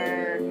high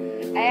where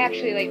I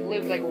actually, like,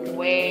 lived, like,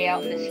 way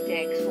out in the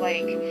sticks.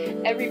 Like,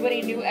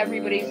 everybody knew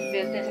everybody's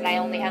business, and I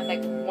only had,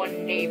 like,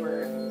 one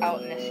neighbor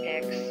out in the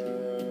sticks.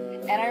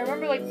 And I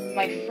remember, like,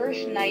 my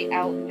first night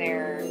out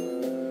there,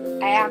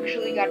 I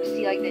actually got to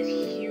see, like, this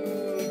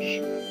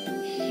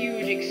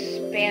huge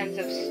expanse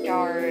of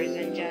stars,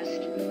 and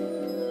just,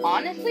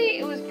 honestly,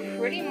 it was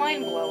pretty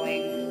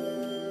mind-blowing.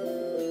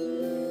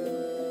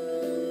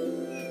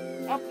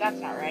 Oh, that's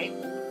not right.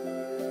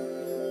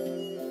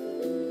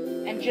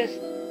 And just,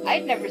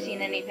 I'd never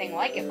seen anything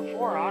like it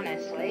before,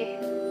 honestly.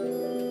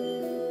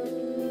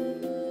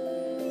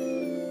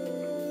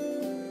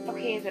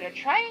 Okay, is it a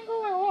triangle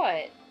or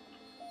what?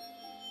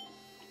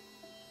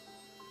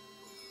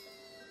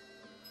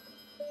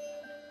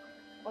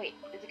 Wait,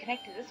 does it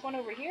connect to this one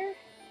over here?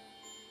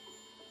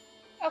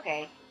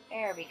 Okay,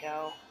 there we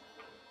go.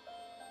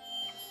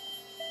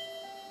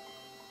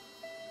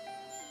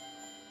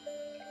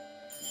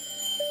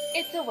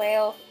 It's a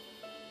whale.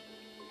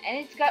 And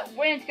it's got the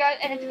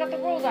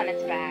world on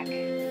its back.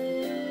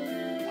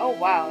 Oh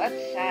wow, that's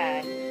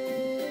sad.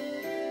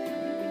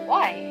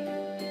 Why?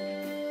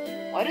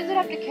 Why does it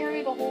have to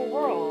carry the whole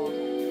world?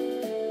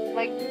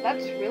 Like,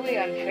 that's really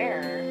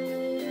unfair.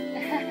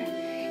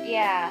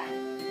 Yeah.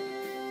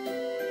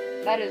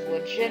 That is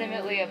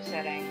legitimately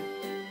upsetting.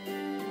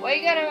 Well,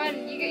 you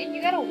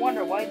gotta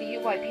wonder why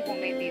people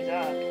made these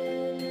up.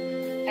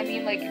 I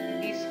mean, like,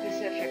 these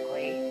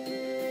specifically.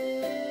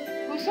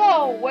 Who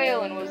saw a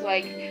whale and was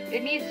like,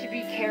 it needs to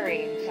be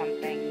carrying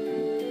something?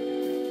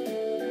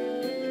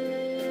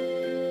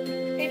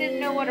 They didn't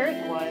know what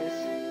Earth was.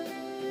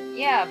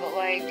 Yeah, but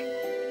like,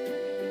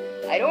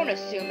 I don't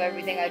assume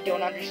everything I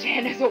don't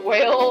understand is a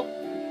whale.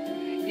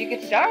 You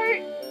could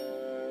start.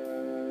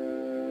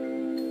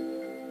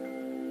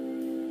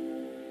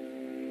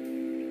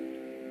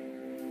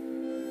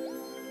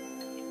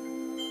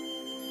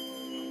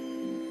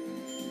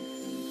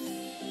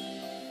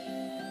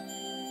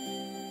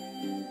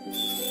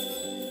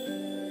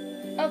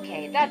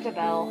 Okay, that's a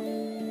bell.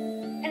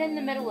 And in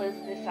the middle is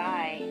this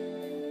eye.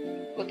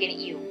 Looking at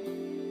you.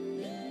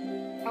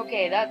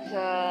 Okay, that's,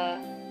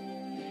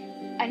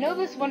 I know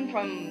this one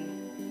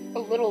from, a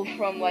little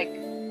from, like,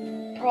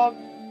 prog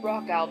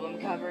rock album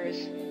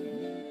covers.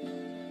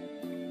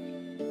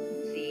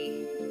 Let's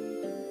see.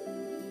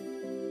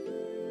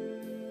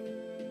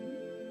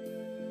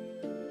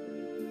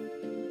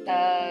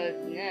 Nah.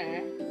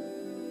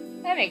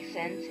 That makes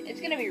sense. It's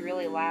gonna be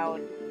really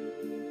loud.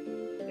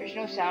 There's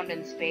no sound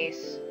in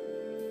space.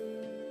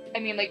 I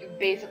mean, like,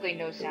 basically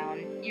no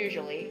sound,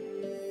 usually.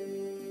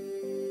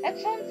 That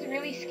sounds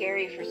really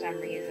scary for some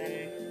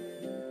reason.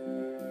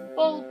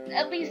 Well,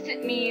 at least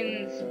it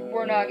means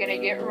we're not gonna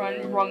get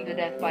rung to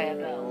death by a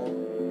bell.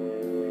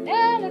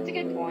 Yeah, that's a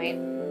good point.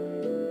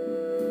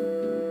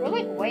 We're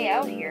like way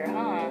out here,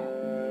 huh?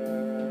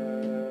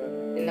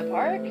 In the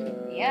park?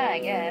 Yeah, I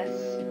guess.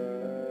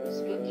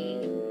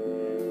 Spooky.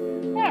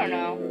 I don't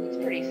know, it's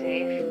pretty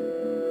safe.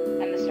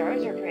 And the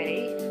stars are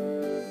pretty.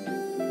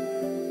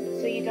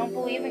 So you don't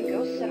believe in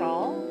ghosts at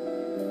all?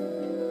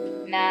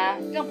 Nah,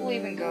 don't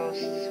believe in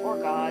ghosts, or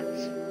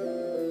gods,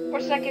 or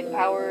psychic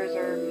powers,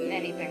 or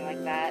anything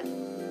like that.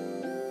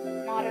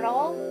 Not at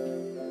all?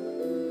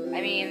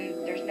 I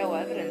mean, there's no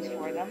evidence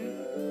for them.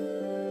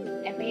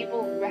 And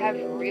people have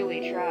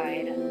really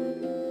tried.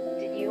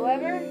 Did you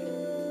ever?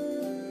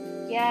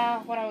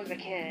 Yeah, when I was a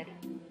kid.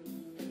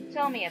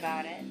 Tell me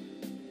about it.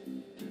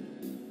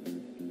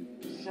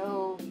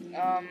 So,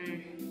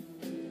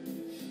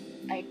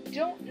 I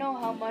don't know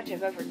how much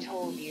I've ever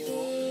told you,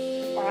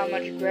 or how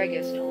much Greg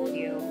has told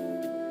you,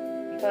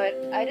 but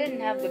I didn't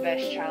have the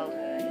best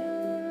childhood.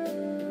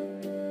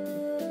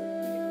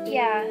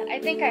 Yeah, I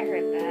think I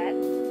heard that.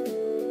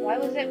 Why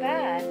was it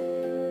bad?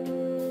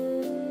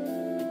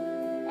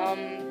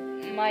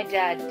 My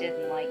dad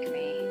didn't like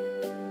me,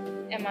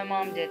 and my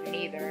mom didn't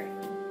either,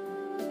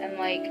 and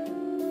like,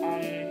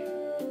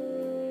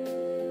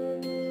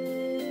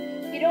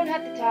 you don't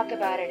have to talk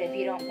about it if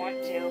you don't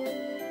want to.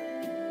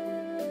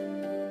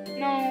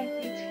 No,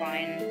 it's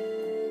fine.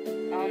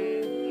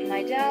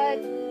 My dad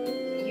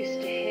used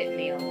to hit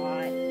me a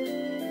lot.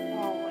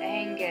 Oh,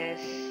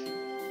 Angus.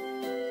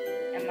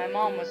 And my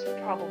mom was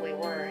probably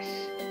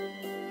worse.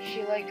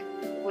 She, like,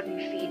 wouldn't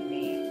feed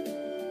me.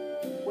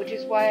 Which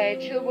is why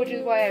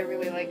I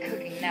really like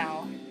cooking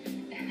now.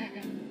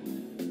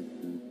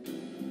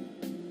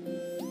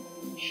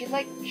 She'd,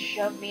 like,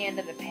 shove me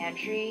into the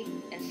pantry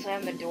and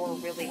slam the door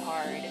really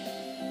hard.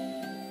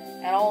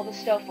 And all the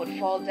stuff would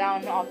fall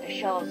down off the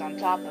shelves on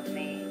top of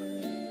me.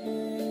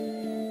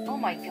 Oh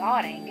my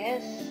god,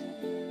 Angus.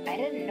 I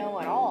didn't know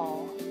at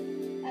all.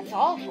 That's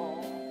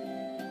awful.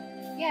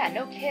 Yeah,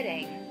 no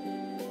kidding.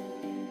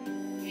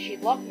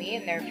 She'd lock me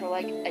in there for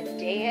like a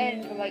day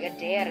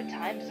at a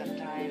time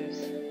sometimes.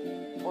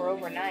 Or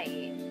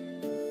overnight.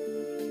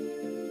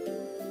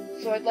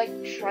 So I'd like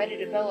try to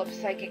develop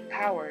psychic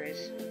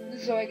powers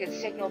so I could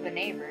signal the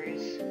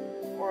neighbors.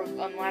 Or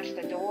unlatch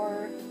the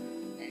door.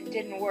 It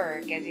didn't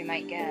work, as you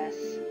might guess.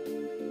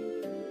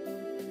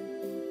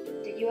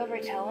 Did you ever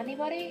tell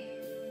anybody?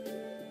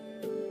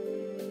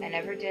 I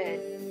never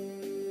did.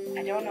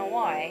 I don't know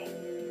why,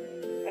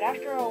 but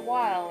after a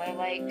while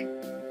I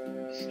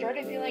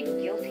started feeling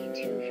guilty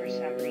too for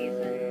some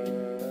reason.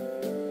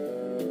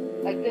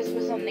 Like this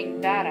was something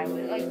bad I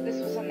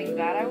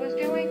was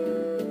doing?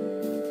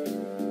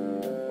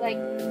 Like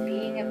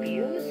being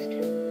abused?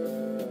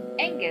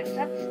 Angus,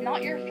 that's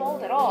not your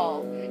fault at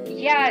all.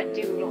 Yeah,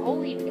 dude,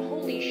 holy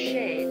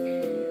shit.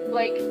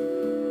 Like,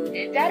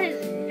 that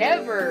is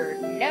never,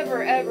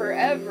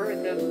 ever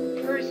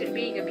the person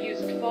being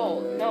abused's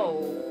fault.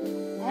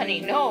 No.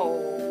 Honey, no.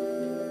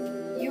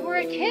 You were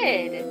a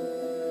kid.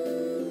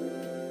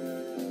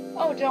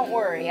 Oh, don't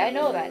worry, I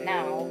know that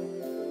now.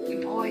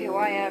 Boy, do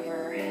I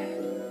ever.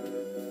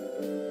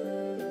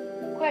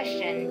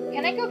 Question,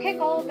 can I go kick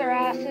all of their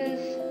asses?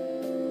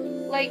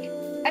 Like,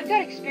 I've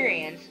got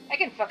experience. I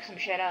can fuck some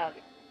shit up.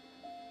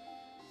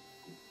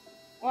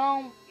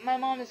 Well, my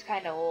mom is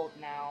kinda old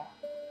now.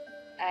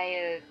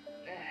 I,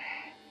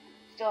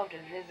 still have to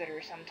visit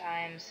her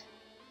sometimes.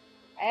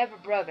 I have a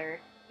brother.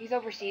 He's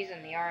overseas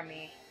in the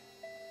army.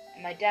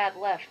 And my dad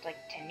left like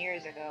 10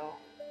 years ago.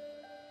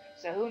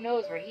 So who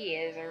knows where he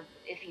is, or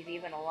if he's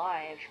even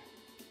alive.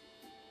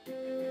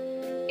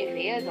 If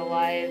he is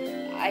alive,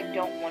 I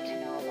don't want to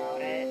know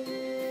about it.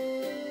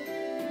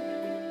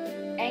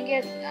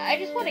 Angus, I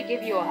just want to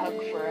give you a hug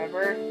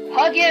forever.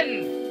 Hug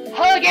him!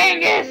 Hug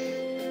Angus!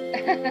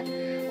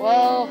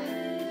 Well,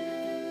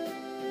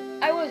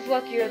 I was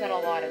luckier than a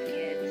lot of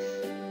kids.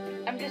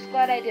 I'm just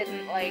glad I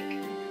didn't, like,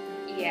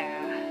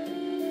 yeah.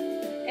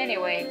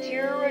 Anyway, to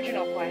your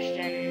original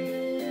question.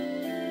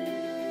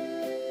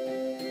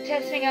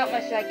 Testing out my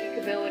psychic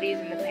abilities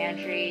in the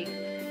pantry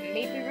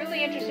made me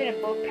really interested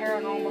in both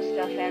paranormal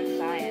stuff and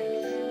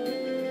science.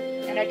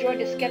 And I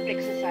joined a skeptic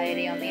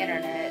society on the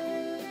internet.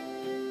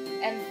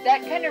 And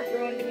that kind of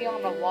ruined me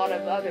on a lot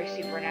of other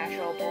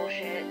supernatural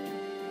bullshit.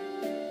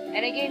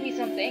 And it gave me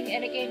something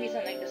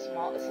to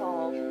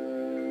solve.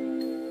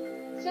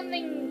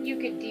 Something you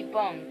could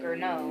debunk or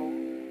know.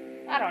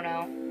 I don't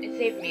know. It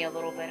saved me a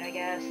little bit, I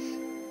guess.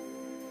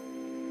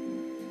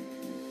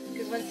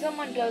 Because when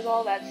someone does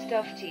all that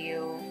stuff to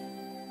you,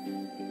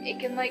 it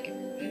can, like,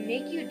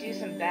 make you do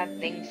some bad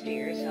things to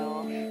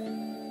yourself.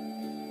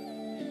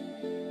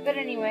 But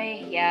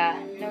anyway, yeah,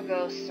 no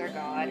ghosts or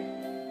God.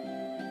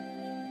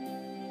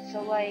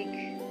 So, like,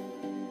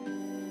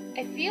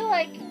 I feel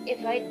like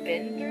if I'd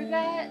been through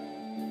that,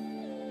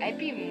 I'd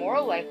be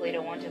more likely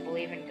to want to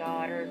believe in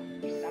God or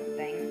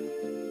something.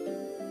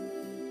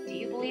 Do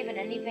you believe in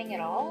anything at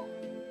all?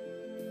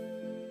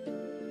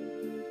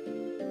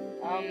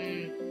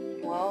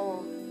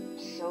 Well,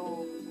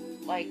 so,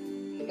 like,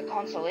 the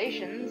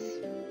constellations.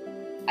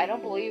 I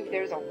don't believe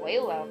there's a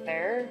whale out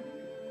there,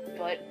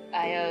 but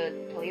I,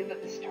 believe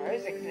that the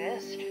stars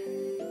exist.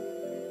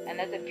 And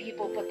that the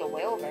people put the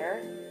whale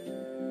there.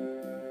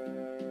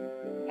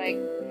 Like,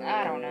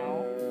 I don't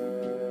know.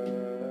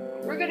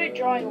 We're good at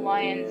drawing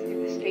lines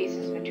through the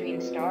spaces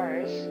between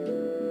stars.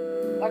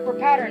 Like we're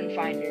pattern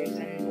finders,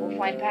 and we'll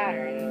find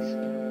patterns.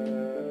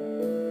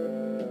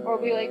 Or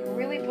we, like,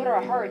 really put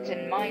our hearts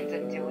and minds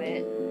into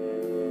it.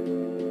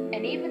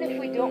 And even if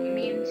we don't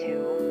mean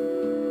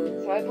to.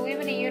 So I believe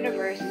in a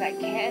universe that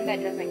can and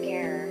that doesn't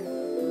care.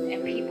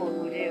 And people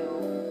who do.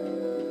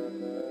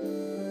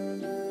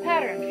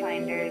 Pattern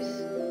finders.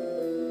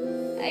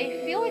 I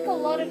feel like a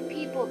lot of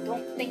people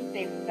don't think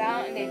they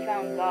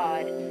found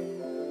God,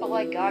 but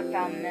like God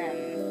found them.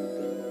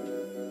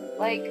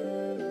 Like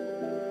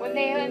when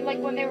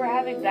they were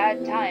having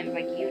bad times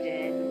like you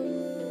did.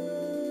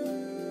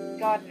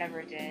 God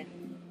never did.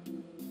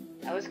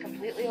 I was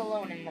completely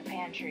alone in the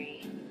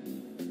pantry.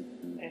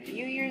 But a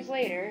few years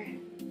later,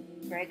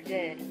 Greg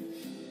did.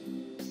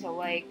 So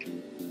like,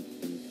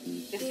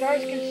 the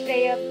stars can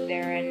stay up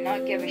there and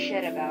not give a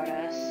shit about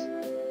us.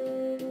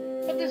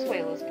 But this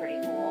whale is pretty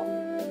cool.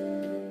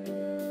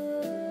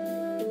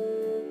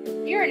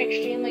 You're an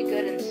extremely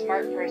good and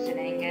smart person,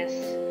 Angus.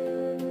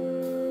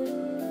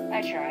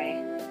 I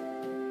try.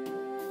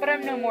 But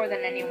I'm no more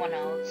than anyone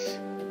else.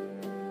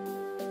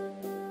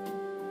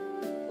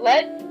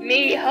 Let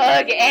me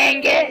hug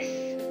Angus!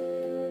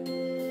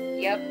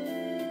 Yep.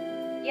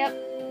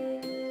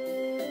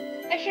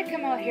 I should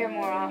come out here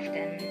more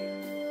often.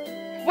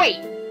 Wait!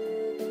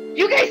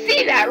 You guys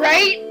see that,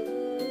 right?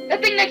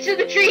 That thing next to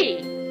the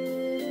tree!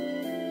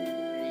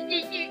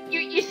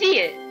 You see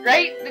it,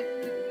 right?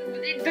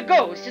 The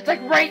ghost, it's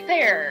like right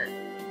there.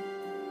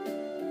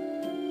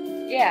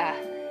 Yeah.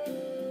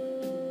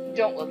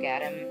 Don't look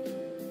at him.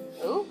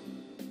 Who?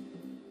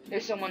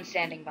 There's someone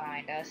standing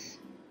behind us.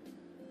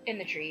 In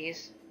the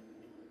trees.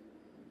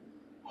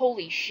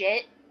 Holy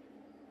shit.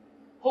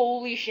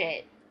 Holy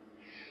shit.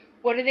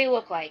 What do they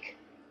look like?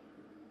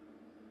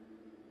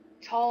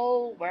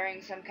 Tall,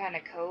 wearing some kind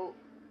of coat.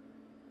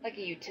 Like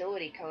a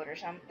utility coat or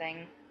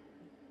something.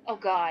 Oh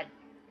god.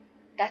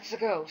 That's the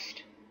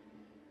ghost.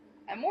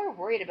 I'm more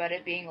worried about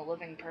it being a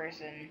living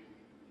person.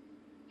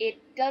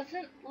 It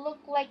doesn't look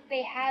like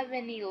they have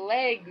any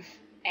legs,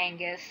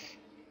 Angus.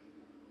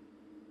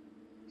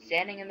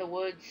 Standing in the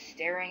woods,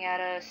 staring at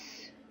us.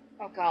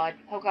 Oh god,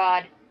 oh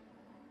god.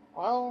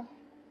 Well,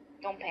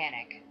 don't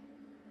panic.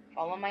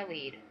 Follow my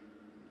lead.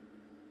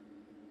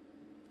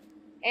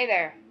 Hey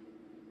there.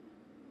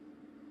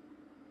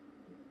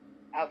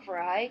 Out for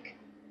a hike?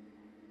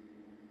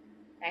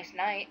 Nice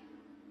night.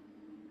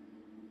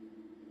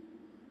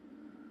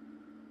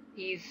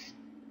 He's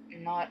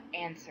not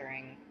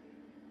answering.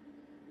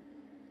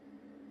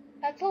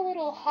 That's a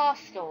little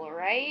hostile,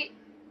 right?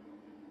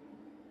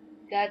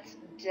 That's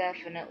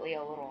definitely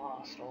a little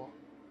hostile.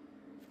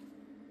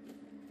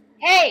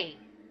 Hey!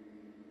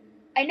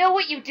 I know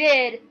what you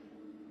did!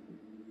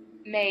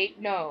 Mate,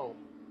 no.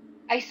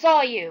 I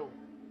saw you!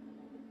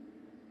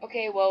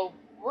 Okay, well,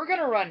 we're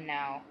gonna run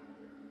now.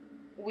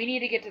 We need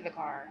to get to the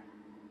car.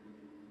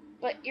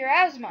 But your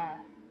asthma.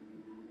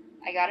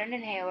 I got an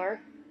inhaler.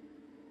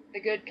 The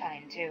good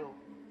kind, too.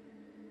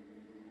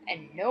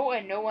 And no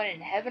one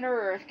in heaven or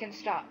earth can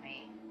stop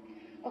me.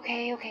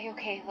 Okay,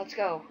 let's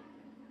go.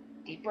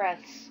 Deep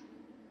breaths.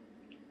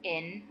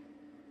 In.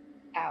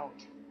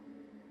 Out.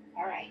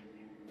 Alright.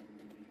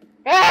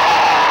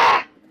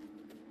 Ah!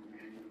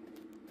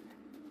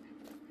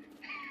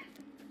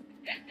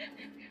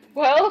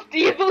 Well, do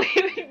you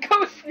believe in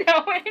ghosts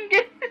now,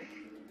 Angus?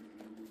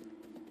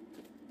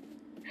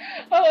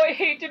 Oh, I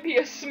hate to be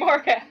a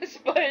smartass,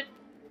 but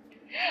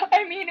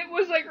I mean, it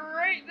was like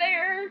right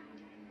there.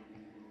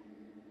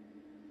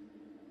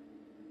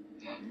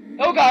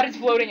 Oh god, it's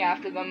floating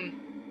after them.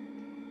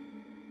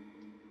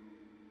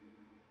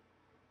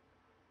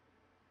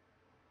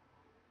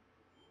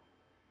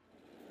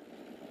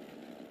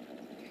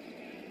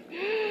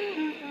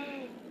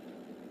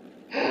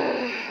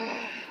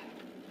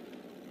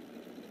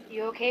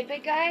 You okay,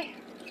 big guy?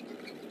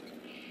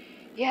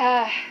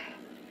 Yeah,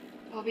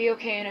 I'll be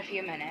okay in a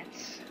few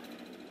minutes.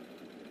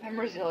 I'm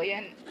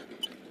resilient.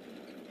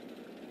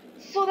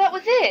 So that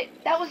was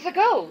it! That was the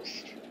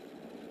ghost!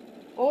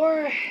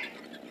 Or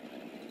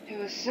it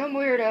was some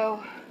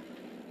weirdo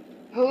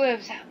who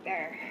lives out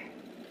there.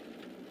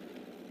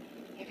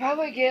 You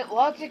probably get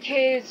lots of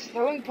kids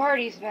throwing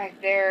parties back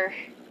there.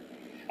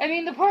 I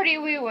mean, the party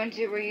we went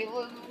to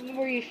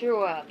where you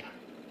threw up.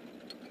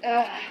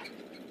 That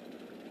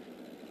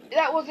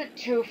wasn't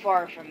too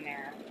far from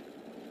there.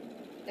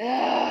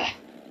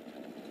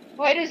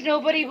 Why does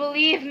nobody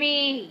believe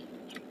me?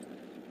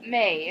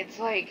 May, it's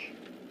like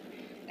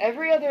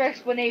every other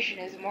explanation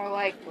is more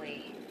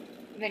likely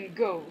than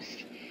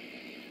ghost.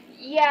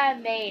 Yeah,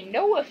 May,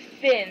 no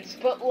offense,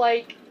 but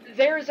like,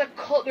 there's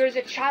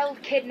a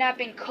child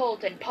kidnapping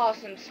cult in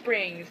Possum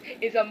Springs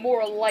is a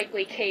more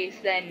likely case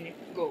than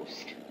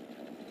Ghost.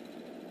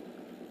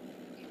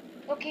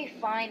 Okay,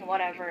 fine,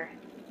 whatever.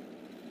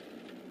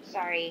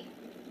 Sorry.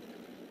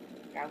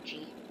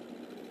 Grouchy.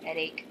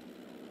 Headache.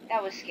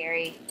 That was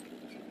scary.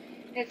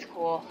 It's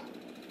cool.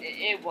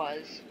 It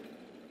was.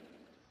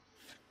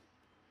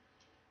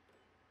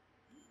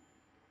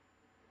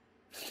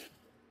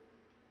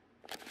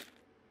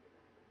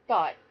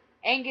 Thought.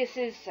 Angus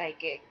is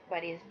psychic,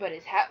 but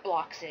his hat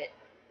blocks it.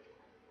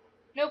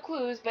 No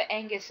clues, but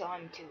Angus saw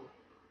him too.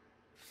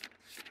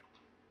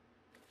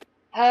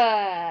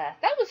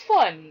 That was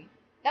fun.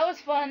 That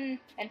was fun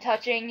and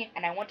touching,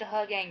 and I want to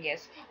hug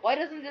Angus. Why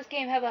doesn't this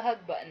game have a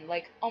hug button?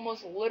 Like,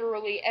 almost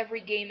literally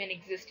every game in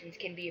existence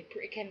can be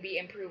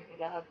improved with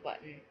a hug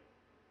button.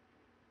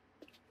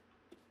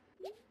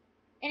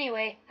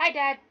 Anyway, hi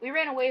Dad. We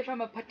ran away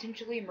from a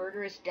potentially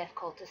murderous death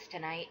cultist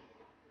tonight.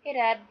 Hey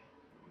Dad.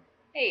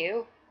 Hey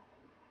you.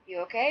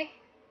 You okay?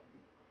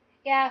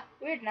 Yeah,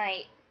 weird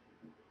night.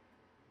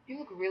 You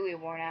look really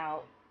worn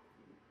out.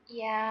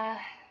 Yeah.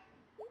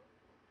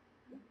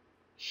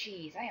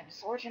 Jeez, I am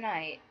sore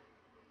tonight.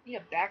 Need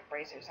a back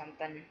brace or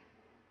something.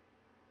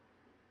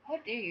 How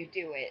do you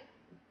do it?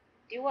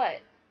 Do what?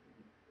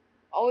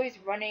 Always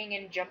running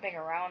and jumping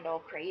around all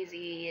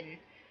crazy and...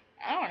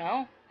 I don't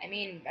know. I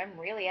mean, I'm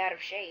really out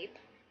of shape.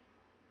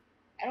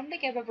 I don't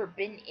think I've ever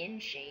been in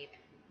shape.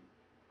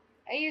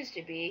 I used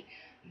to be,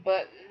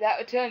 but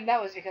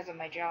that was because of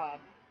my job.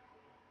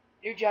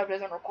 Your job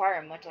doesn't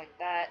require much like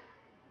that.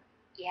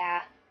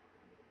 Yeah.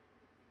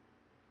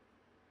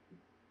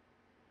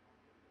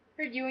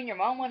 Heard you and your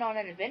mom went on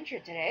an adventure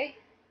today.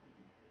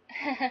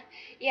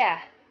 Yeah.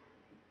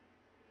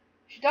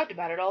 She talked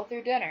about it all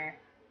through dinner.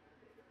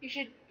 You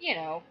should, be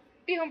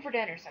home for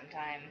dinner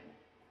sometime.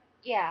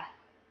 Yeah.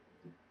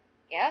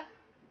 Yeah?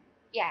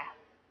 Yeah.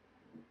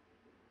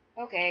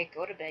 Okay,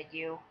 go to bed,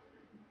 you.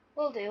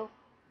 Will do.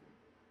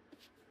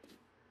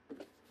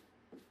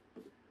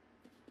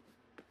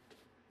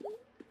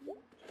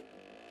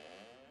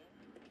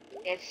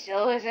 It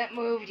still isn't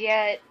moved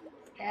yet.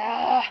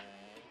 Ugh.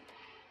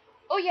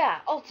 Oh yeah,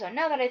 also,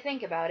 now that I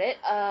think about it,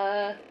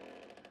 I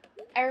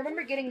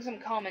remember getting some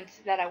comments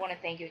that I want to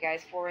thank you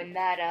guys for, and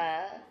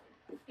that,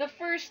 the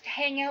first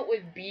hangout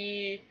with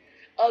B,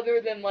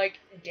 other than, like,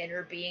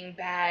 dinner being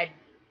bad,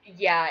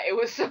 yeah, it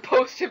was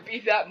supposed to be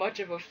that much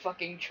of a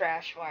fucking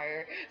trash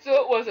fire, so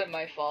it wasn't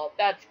my fault.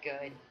 That's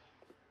good.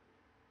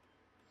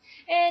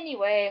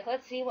 Anyway,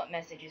 let's see what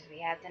messages we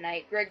have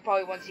tonight. Greg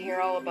probably wants to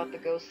hear all about the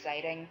ghost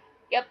sighting.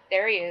 Yep,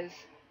 there he is.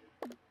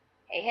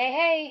 Hey, hey,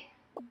 hey!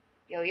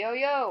 Yo, yo,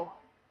 yo!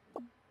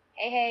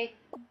 Hey, hey!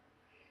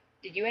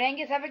 Did you and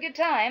Angus have a good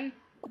time?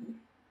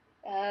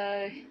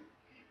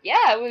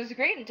 Yeah, it was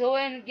great until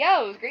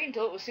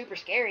it was super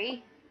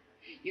scary.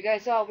 You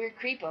guys saw a weird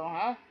creepo,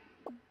 huh?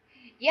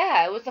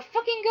 Yeah, it was a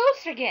fucking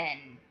ghost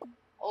again!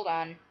 Hold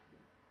on.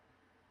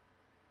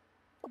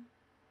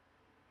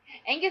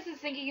 Angus is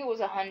thinking it was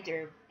a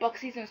hunter. Buck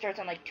season starts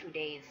in like 2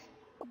 days.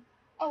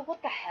 Oh,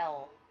 what the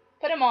hell?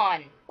 Put him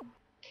on!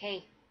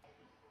 Okay.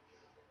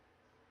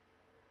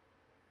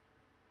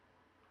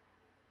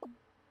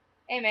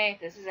 Hey, May,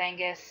 this is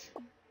Angus.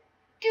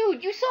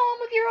 Dude, you saw him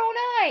with your own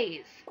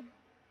eyes!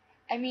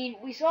 I mean,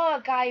 we saw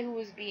a guy who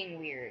was being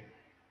weird.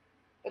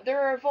 But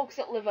there are folks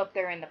that live up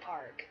there in the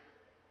park.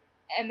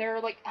 And there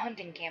are, like,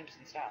 hunting camps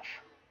and stuff.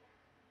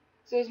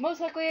 So it's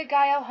most likely a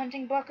guy out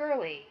hunting buck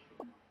early.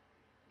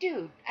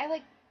 Dude, I,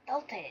 like,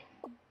 felt it.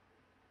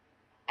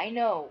 I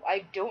know,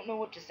 I don't know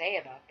what to say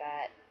about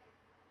that.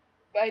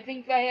 But I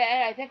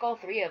think all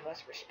three of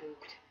us were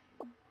spooked.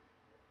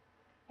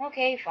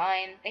 Okay,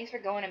 fine. Thanks for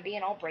going and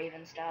being all brave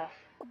and stuff.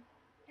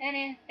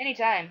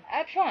 Anytime. I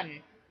had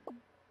fun.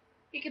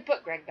 You can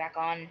put Greg back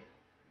on.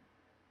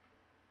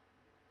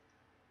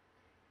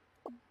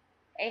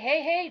 Hey,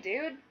 hey, hey,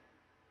 dude.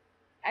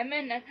 I'm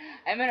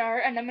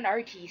an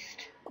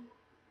artiste.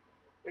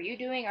 Were you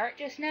doing art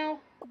just now?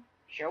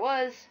 Sure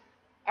was.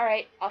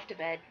 Alright, off to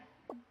bed.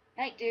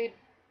 Night, dude.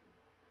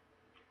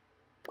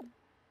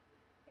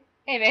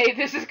 Hey, mate,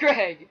 this is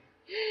Greg.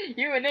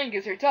 You and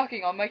Angus are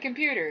talking on my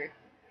computer.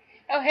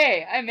 Oh,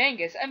 hey, I'm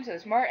Angus. I'm so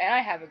smart and I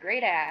have a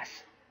great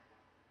ass.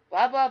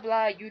 Blah, blah,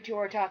 blah, you two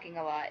are talking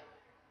a lot.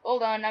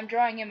 Hold on, I'm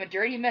drawing him a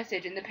dirty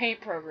message in the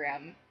paint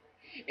program.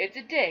 It's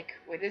a dick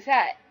with his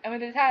hat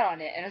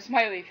on it and a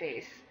smiley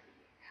face.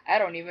 I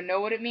don't even know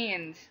what it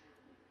means.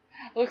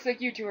 Looks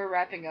like you two are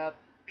wrapping up.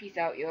 Peace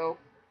out, yo.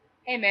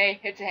 Hey May,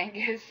 it's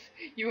Angus.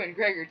 You and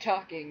Greg are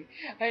talking,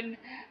 and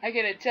I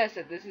can attest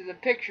that this is a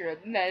picture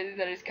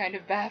that is kind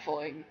of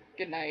baffling.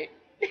 Good night.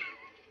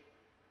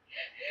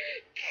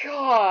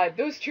 God,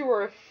 those two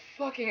are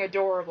fucking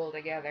adorable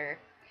together.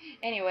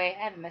 Anyway,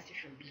 I have a message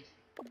from B.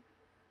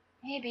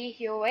 Hey B,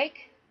 you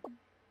awake?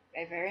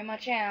 I very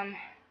much am.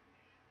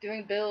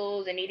 Doing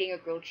bills and eating a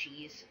grilled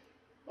cheese.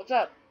 What's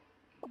up?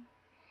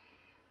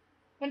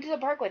 Went to the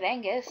park with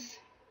Angus.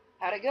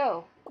 How'd it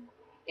go?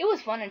 It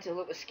was fun until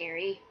it was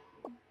scary.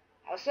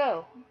 How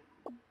so?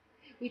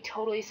 We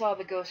totally saw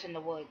the ghost in the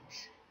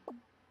woods.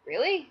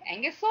 Really?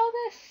 Angus saw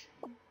this?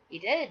 He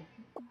did.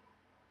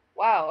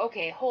 Wow,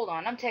 okay, hold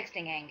on, I'm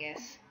texting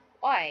Angus.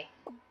 Why?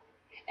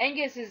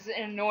 Angus is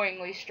an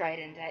annoyingly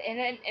strident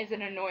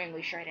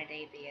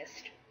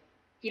atheist.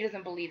 He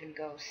doesn't believe in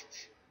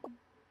ghosts.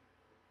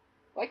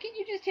 Why can't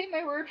you just take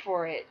my word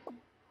for it?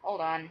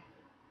 Hold on.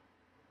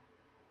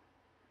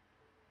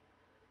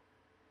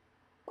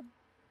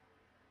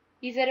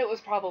 He said it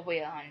was probably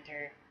a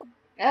hunter.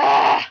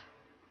 Ah!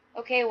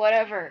 Okay,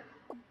 whatever.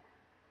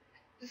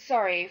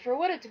 Sorry, for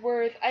what it's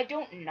worth, I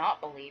don't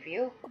not believe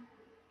you.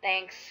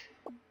 Thanks.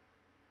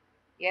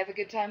 You have a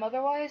good time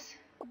otherwise?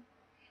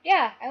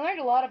 Yeah, I learned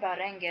a lot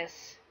about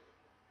Angus.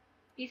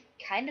 He's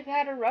kind of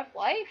had a rough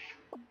life?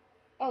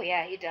 Oh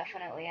yeah, he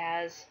definitely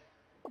has.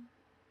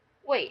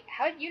 Wait,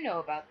 how did you know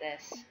about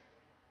this?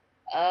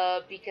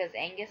 Because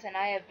Angus and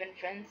I have been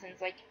friends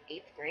since like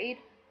 8th grade.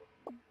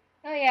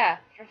 Oh yeah,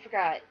 I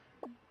forgot.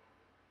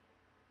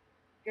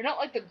 You're not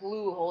like the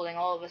glue holding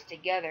all of us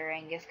together,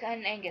 Angus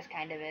kind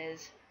of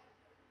is.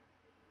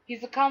 He's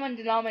the common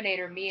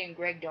denominator me and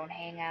Greg don't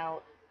hang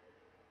out.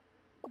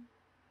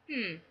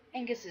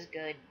 Angus is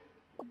good.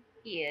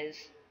 He is.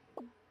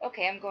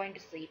 Okay, I'm going to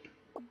sleep.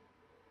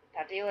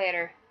 Talk to you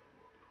later.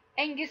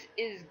 Angus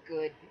is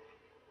good.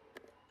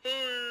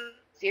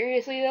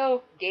 Seriously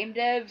though, game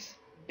devs,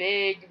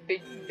 big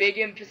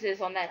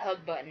emphasis on that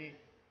hug button.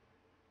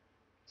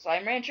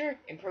 Slime Rancher,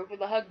 improved with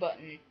the hug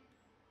button.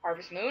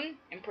 Harvest Moon,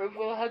 improved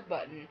with a hug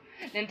button.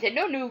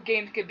 Nintendo knew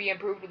games could be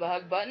improved with a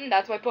hug button,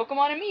 that's why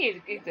Pokemon and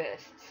Me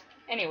exists.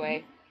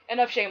 Anyway,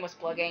 enough shameless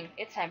plugging,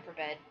 it's time for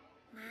bed.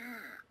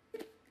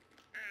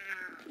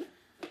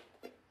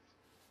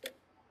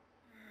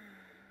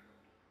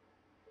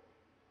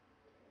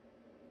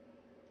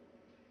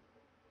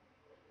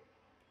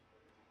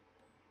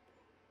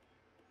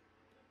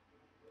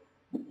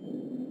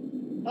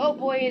 Oh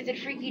boy, is it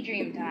freaky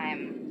dream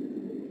time.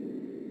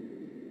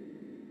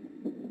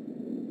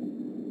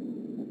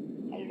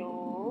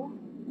 Hello?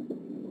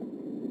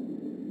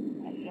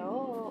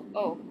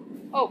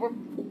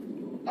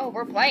 Hello?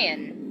 We're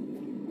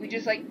playing. We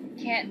just, like,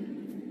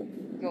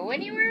 can't go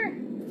anywhere?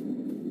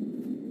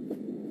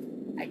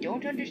 I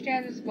don't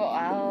understand this goal.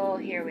 Oh,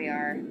 here we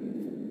are.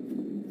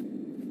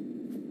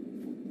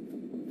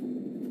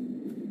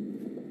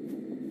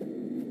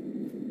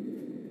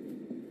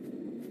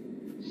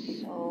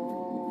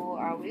 So,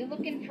 are we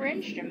looking for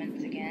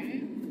instruments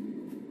again?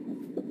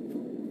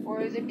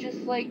 Or is it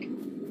just, like,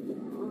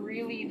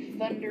 really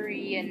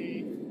thundery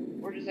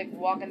and we're just, like,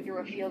 walking through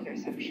a field or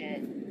some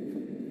shit?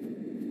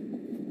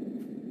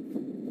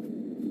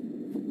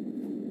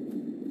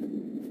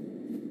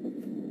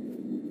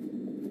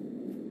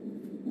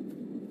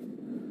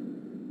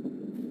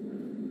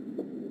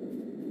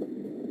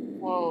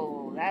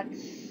 Whoa,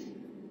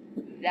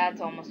 that's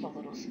almost a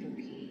little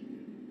spooky.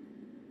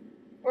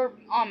 Or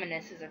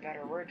ominous is a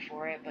better word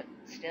for it, but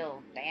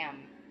still,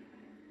 damn.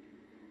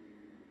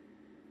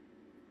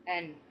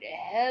 And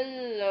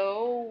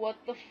hello, what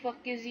the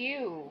fuck is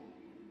you?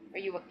 Are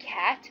you a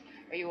cat?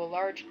 Are you a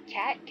large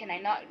cat? Can I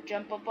not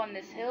jump up on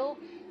this hill?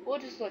 We'll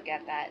just look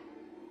at that.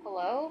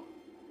 Hello?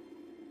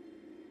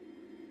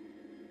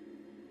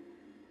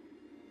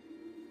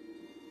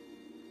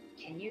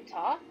 Can you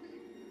talk?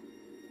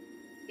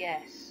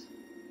 Yes.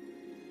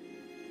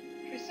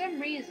 For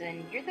some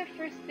reason, you're the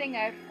first thing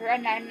I've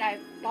heard and I've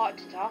thought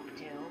to talk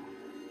to.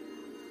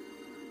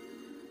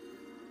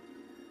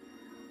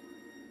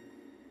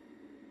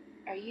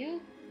 Are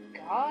you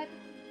God?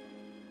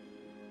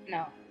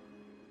 No.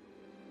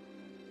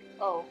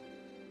 Oh.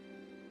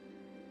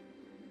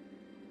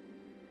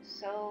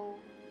 So,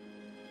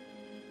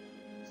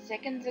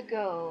 seconds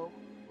ago,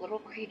 little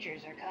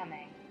creatures are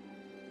coming.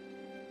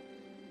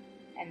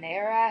 And they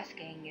are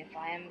asking if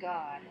I am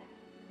God.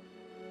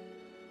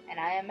 And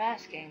I am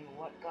asking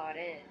what God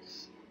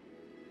is.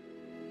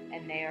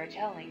 And they are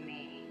telling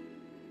me,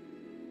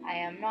 I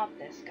am not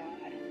this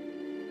God.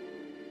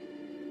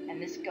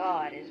 And this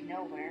God is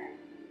nowhere.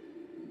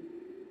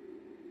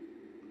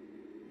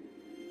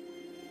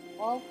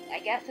 Well, I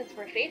guess that's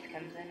where faith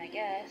comes in, I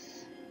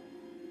guess.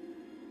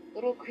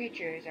 Little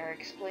creatures are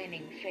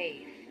explaining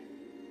faith.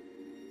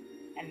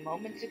 And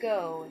moments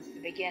ago is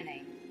the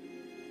beginning.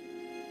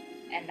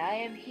 And I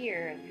am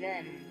here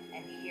then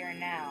and here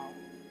now.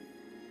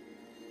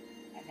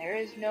 And there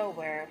is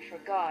nowhere for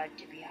God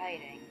to be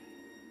hiding.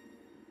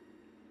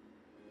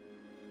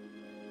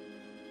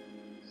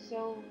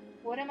 So,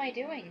 what am I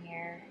doing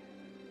here?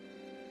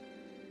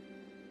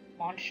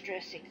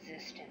 Monstrous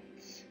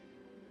existence.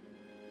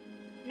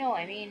 No,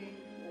 I mean,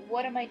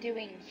 what am I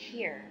doing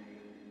here?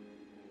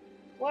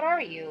 What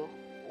are you?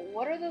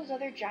 What are those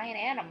other giant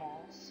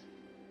animals?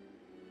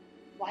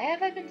 Why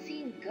have I been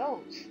seeing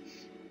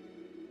ghosts?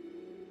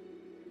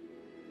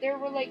 There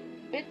were like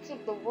bits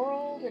of the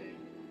world, and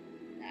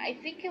I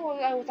think I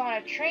was on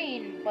a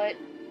train, but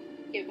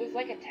it was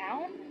like a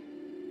town?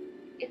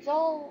 It's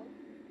all...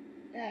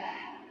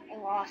 I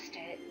lost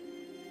it.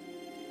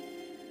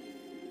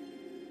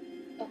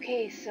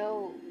 Okay,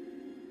 so...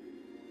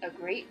 a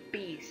great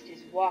beast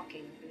is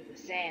walking through the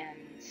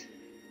sands.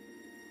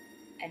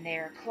 and they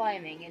are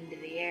climbing into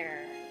the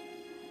air.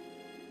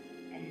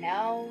 And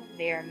now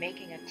they are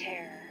making a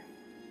tear.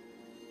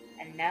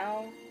 And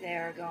now they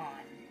are gone.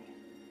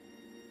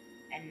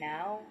 And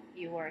now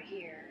you are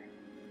here.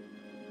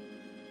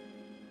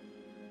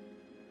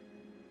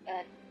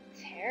 A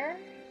tear?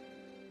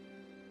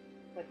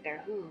 With their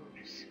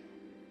hooves.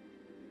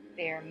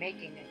 They are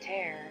making a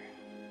tear.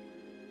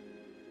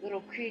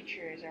 Little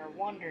creatures are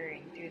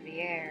wandering through the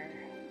air.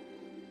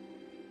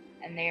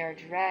 And they are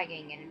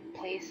dragging in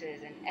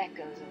places and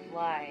echoes of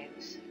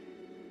lives.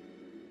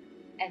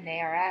 And they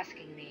are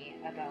asking me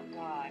about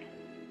God.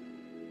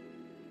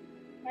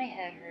 My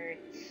head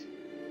hurts.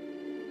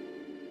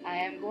 I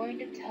am going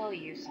to tell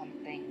you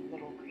something,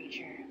 little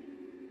creature.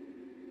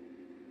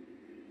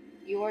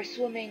 You are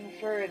swimming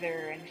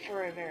further and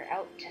further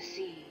out to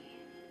sea.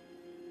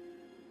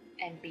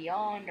 And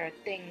beyond are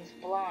things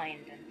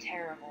blind and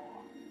terrible.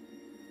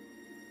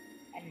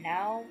 And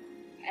now,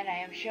 and I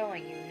am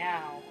showing you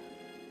now.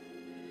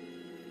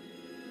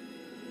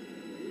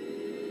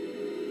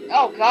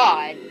 Oh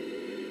God!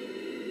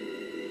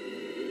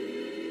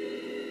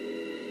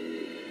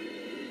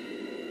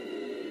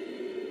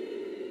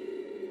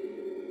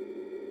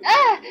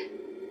 Ah!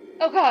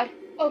 Oh God!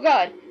 Oh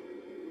God!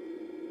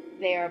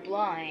 They are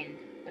blind,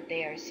 but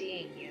they are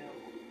seeing you.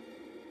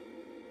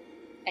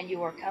 And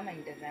you are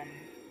coming to them.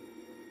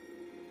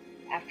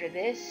 After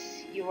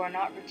this, you are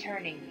not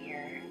returning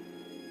here.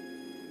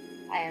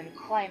 I am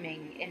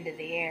climbing into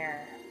the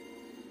air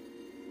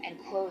and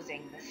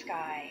closing the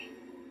sky.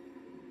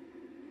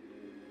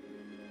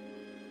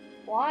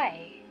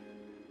 Why?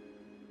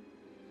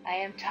 I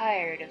am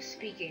tired of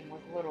speaking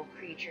with little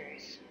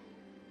creatures.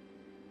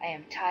 I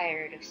am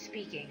tired of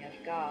speaking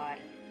of God.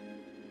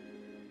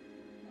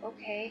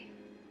 Okay.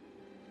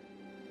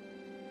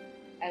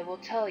 I will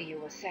tell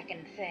you a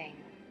second thing.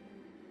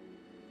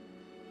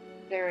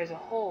 There is a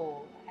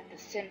hole at the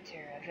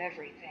center of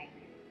everything,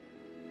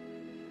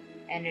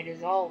 and it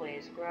is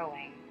always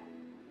growing.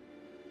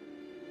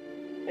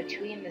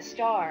 Between the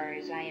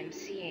stars I am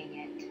seeing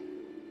it.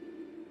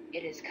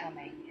 It is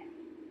coming,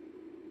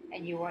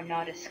 and you are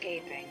not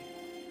escaping,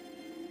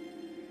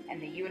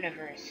 and the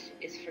universe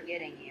is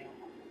forgetting you,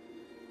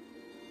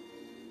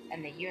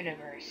 and the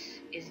universe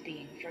is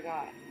being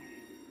forgotten,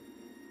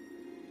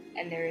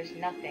 and there is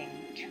nothing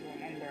to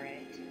remember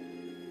it,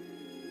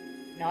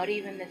 not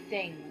even the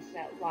things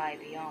that lie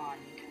beyond.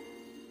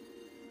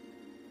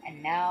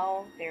 And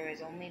now there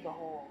is only the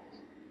hole.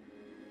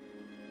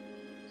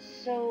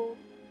 So,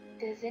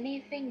 does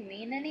anything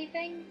mean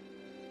anything?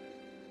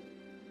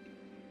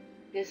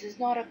 This is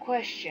not a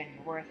question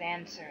worth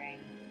answering.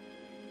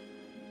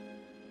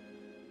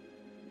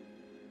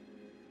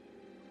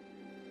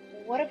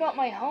 What about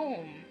my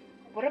home?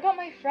 What about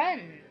my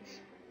friends?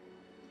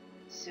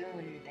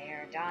 Soon they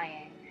are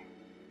dying.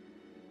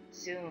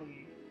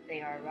 Soon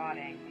they are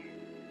rotting.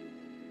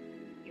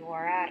 You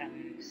are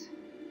atoms.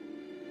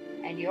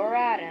 And your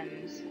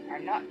atoms are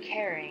not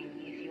caring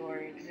if you are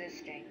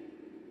existing.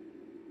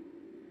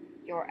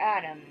 Your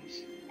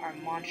atoms are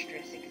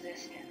monstrous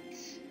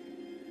existence.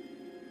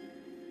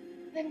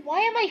 Then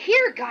why am I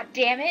here,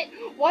 goddammit?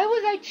 Why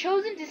was I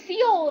chosen to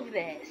see all of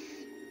this?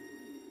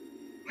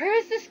 Where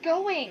is this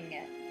going?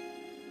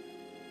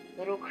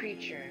 Little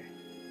creature,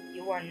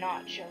 you are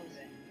not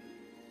chosen.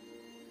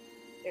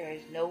 There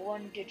is no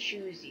one to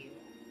choose you.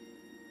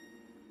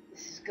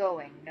 This is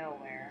going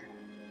nowhere.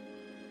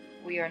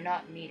 We are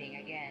not meeting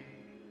again.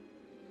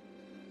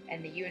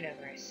 And the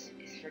universe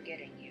is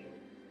forgetting you.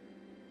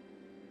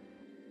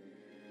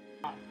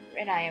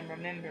 And I am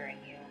remembering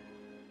you.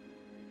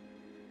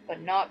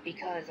 But not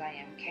because I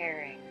am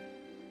caring.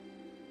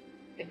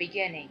 The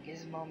beginning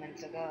is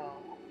moments ago.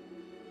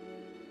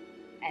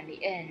 And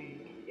the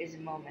end is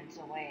moments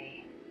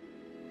away.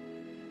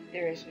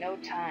 There is no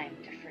time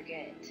to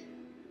forget.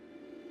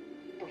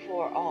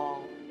 Before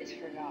all is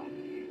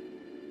forgotten.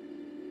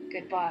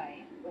 Goodbye,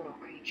 little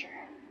creature.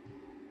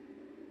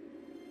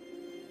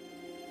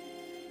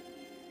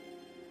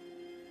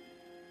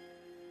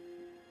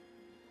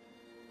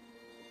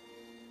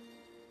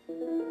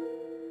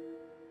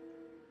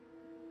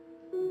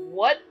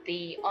 What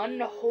the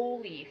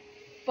unholy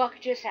fuck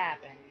just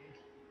happened?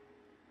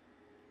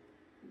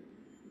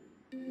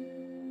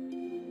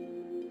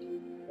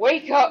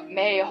 Wake up,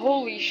 May,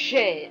 holy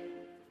shit!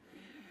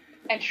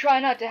 And try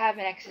not to have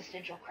an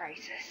existential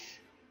crisis.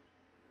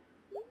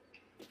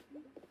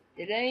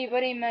 Did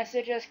anybody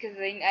message us? Cause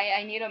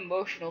I need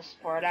emotional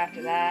support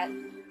after that.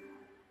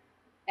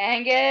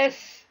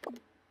 Angus!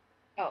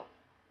 Oh.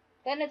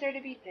 Then it's there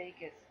to be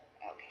fake is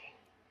okay.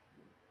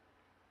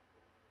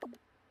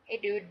 Hey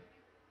dude.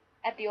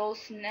 At the old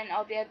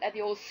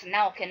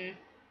Snalkin.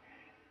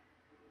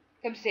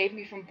 Come save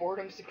me from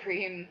boredom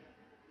supreme.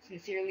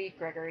 Sincerely,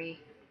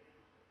 Gregory.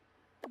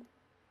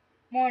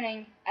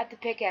 Morning. At the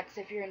pickaxe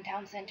if you're in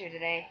town center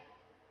today.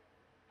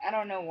 I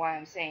don't know why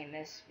I'm saying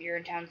this. You're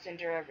in town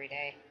center every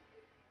day.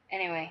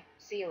 Anyway,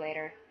 see you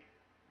later.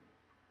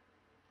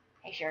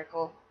 Hey,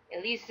 Sharkle.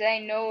 At least I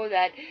know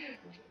that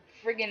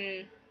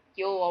friggin'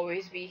 You'll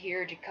always be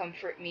here to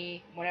comfort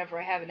me whenever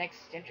I have an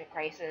existential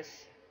crisis.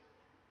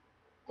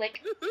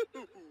 Click.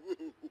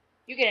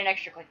 You get an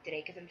extra click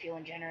today because I'm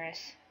feeling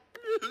generous.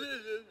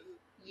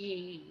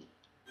 Yee.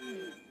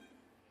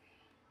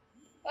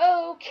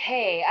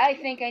 Okay, I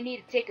think I need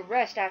to take a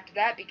rest after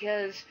that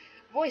because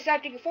voice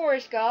acting a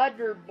forest god,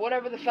 or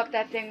whatever the fuck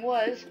that thing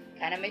was,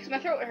 kinda makes my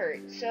throat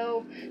hurt.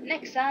 So,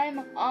 next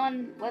time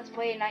on Let's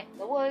Play Night in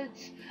the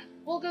Woods,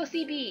 we'll go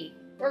see Bee,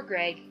 or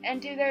Greg,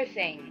 and do their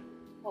thing.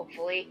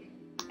 Hopefully.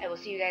 I will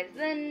see you guys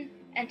then,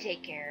 and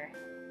take care.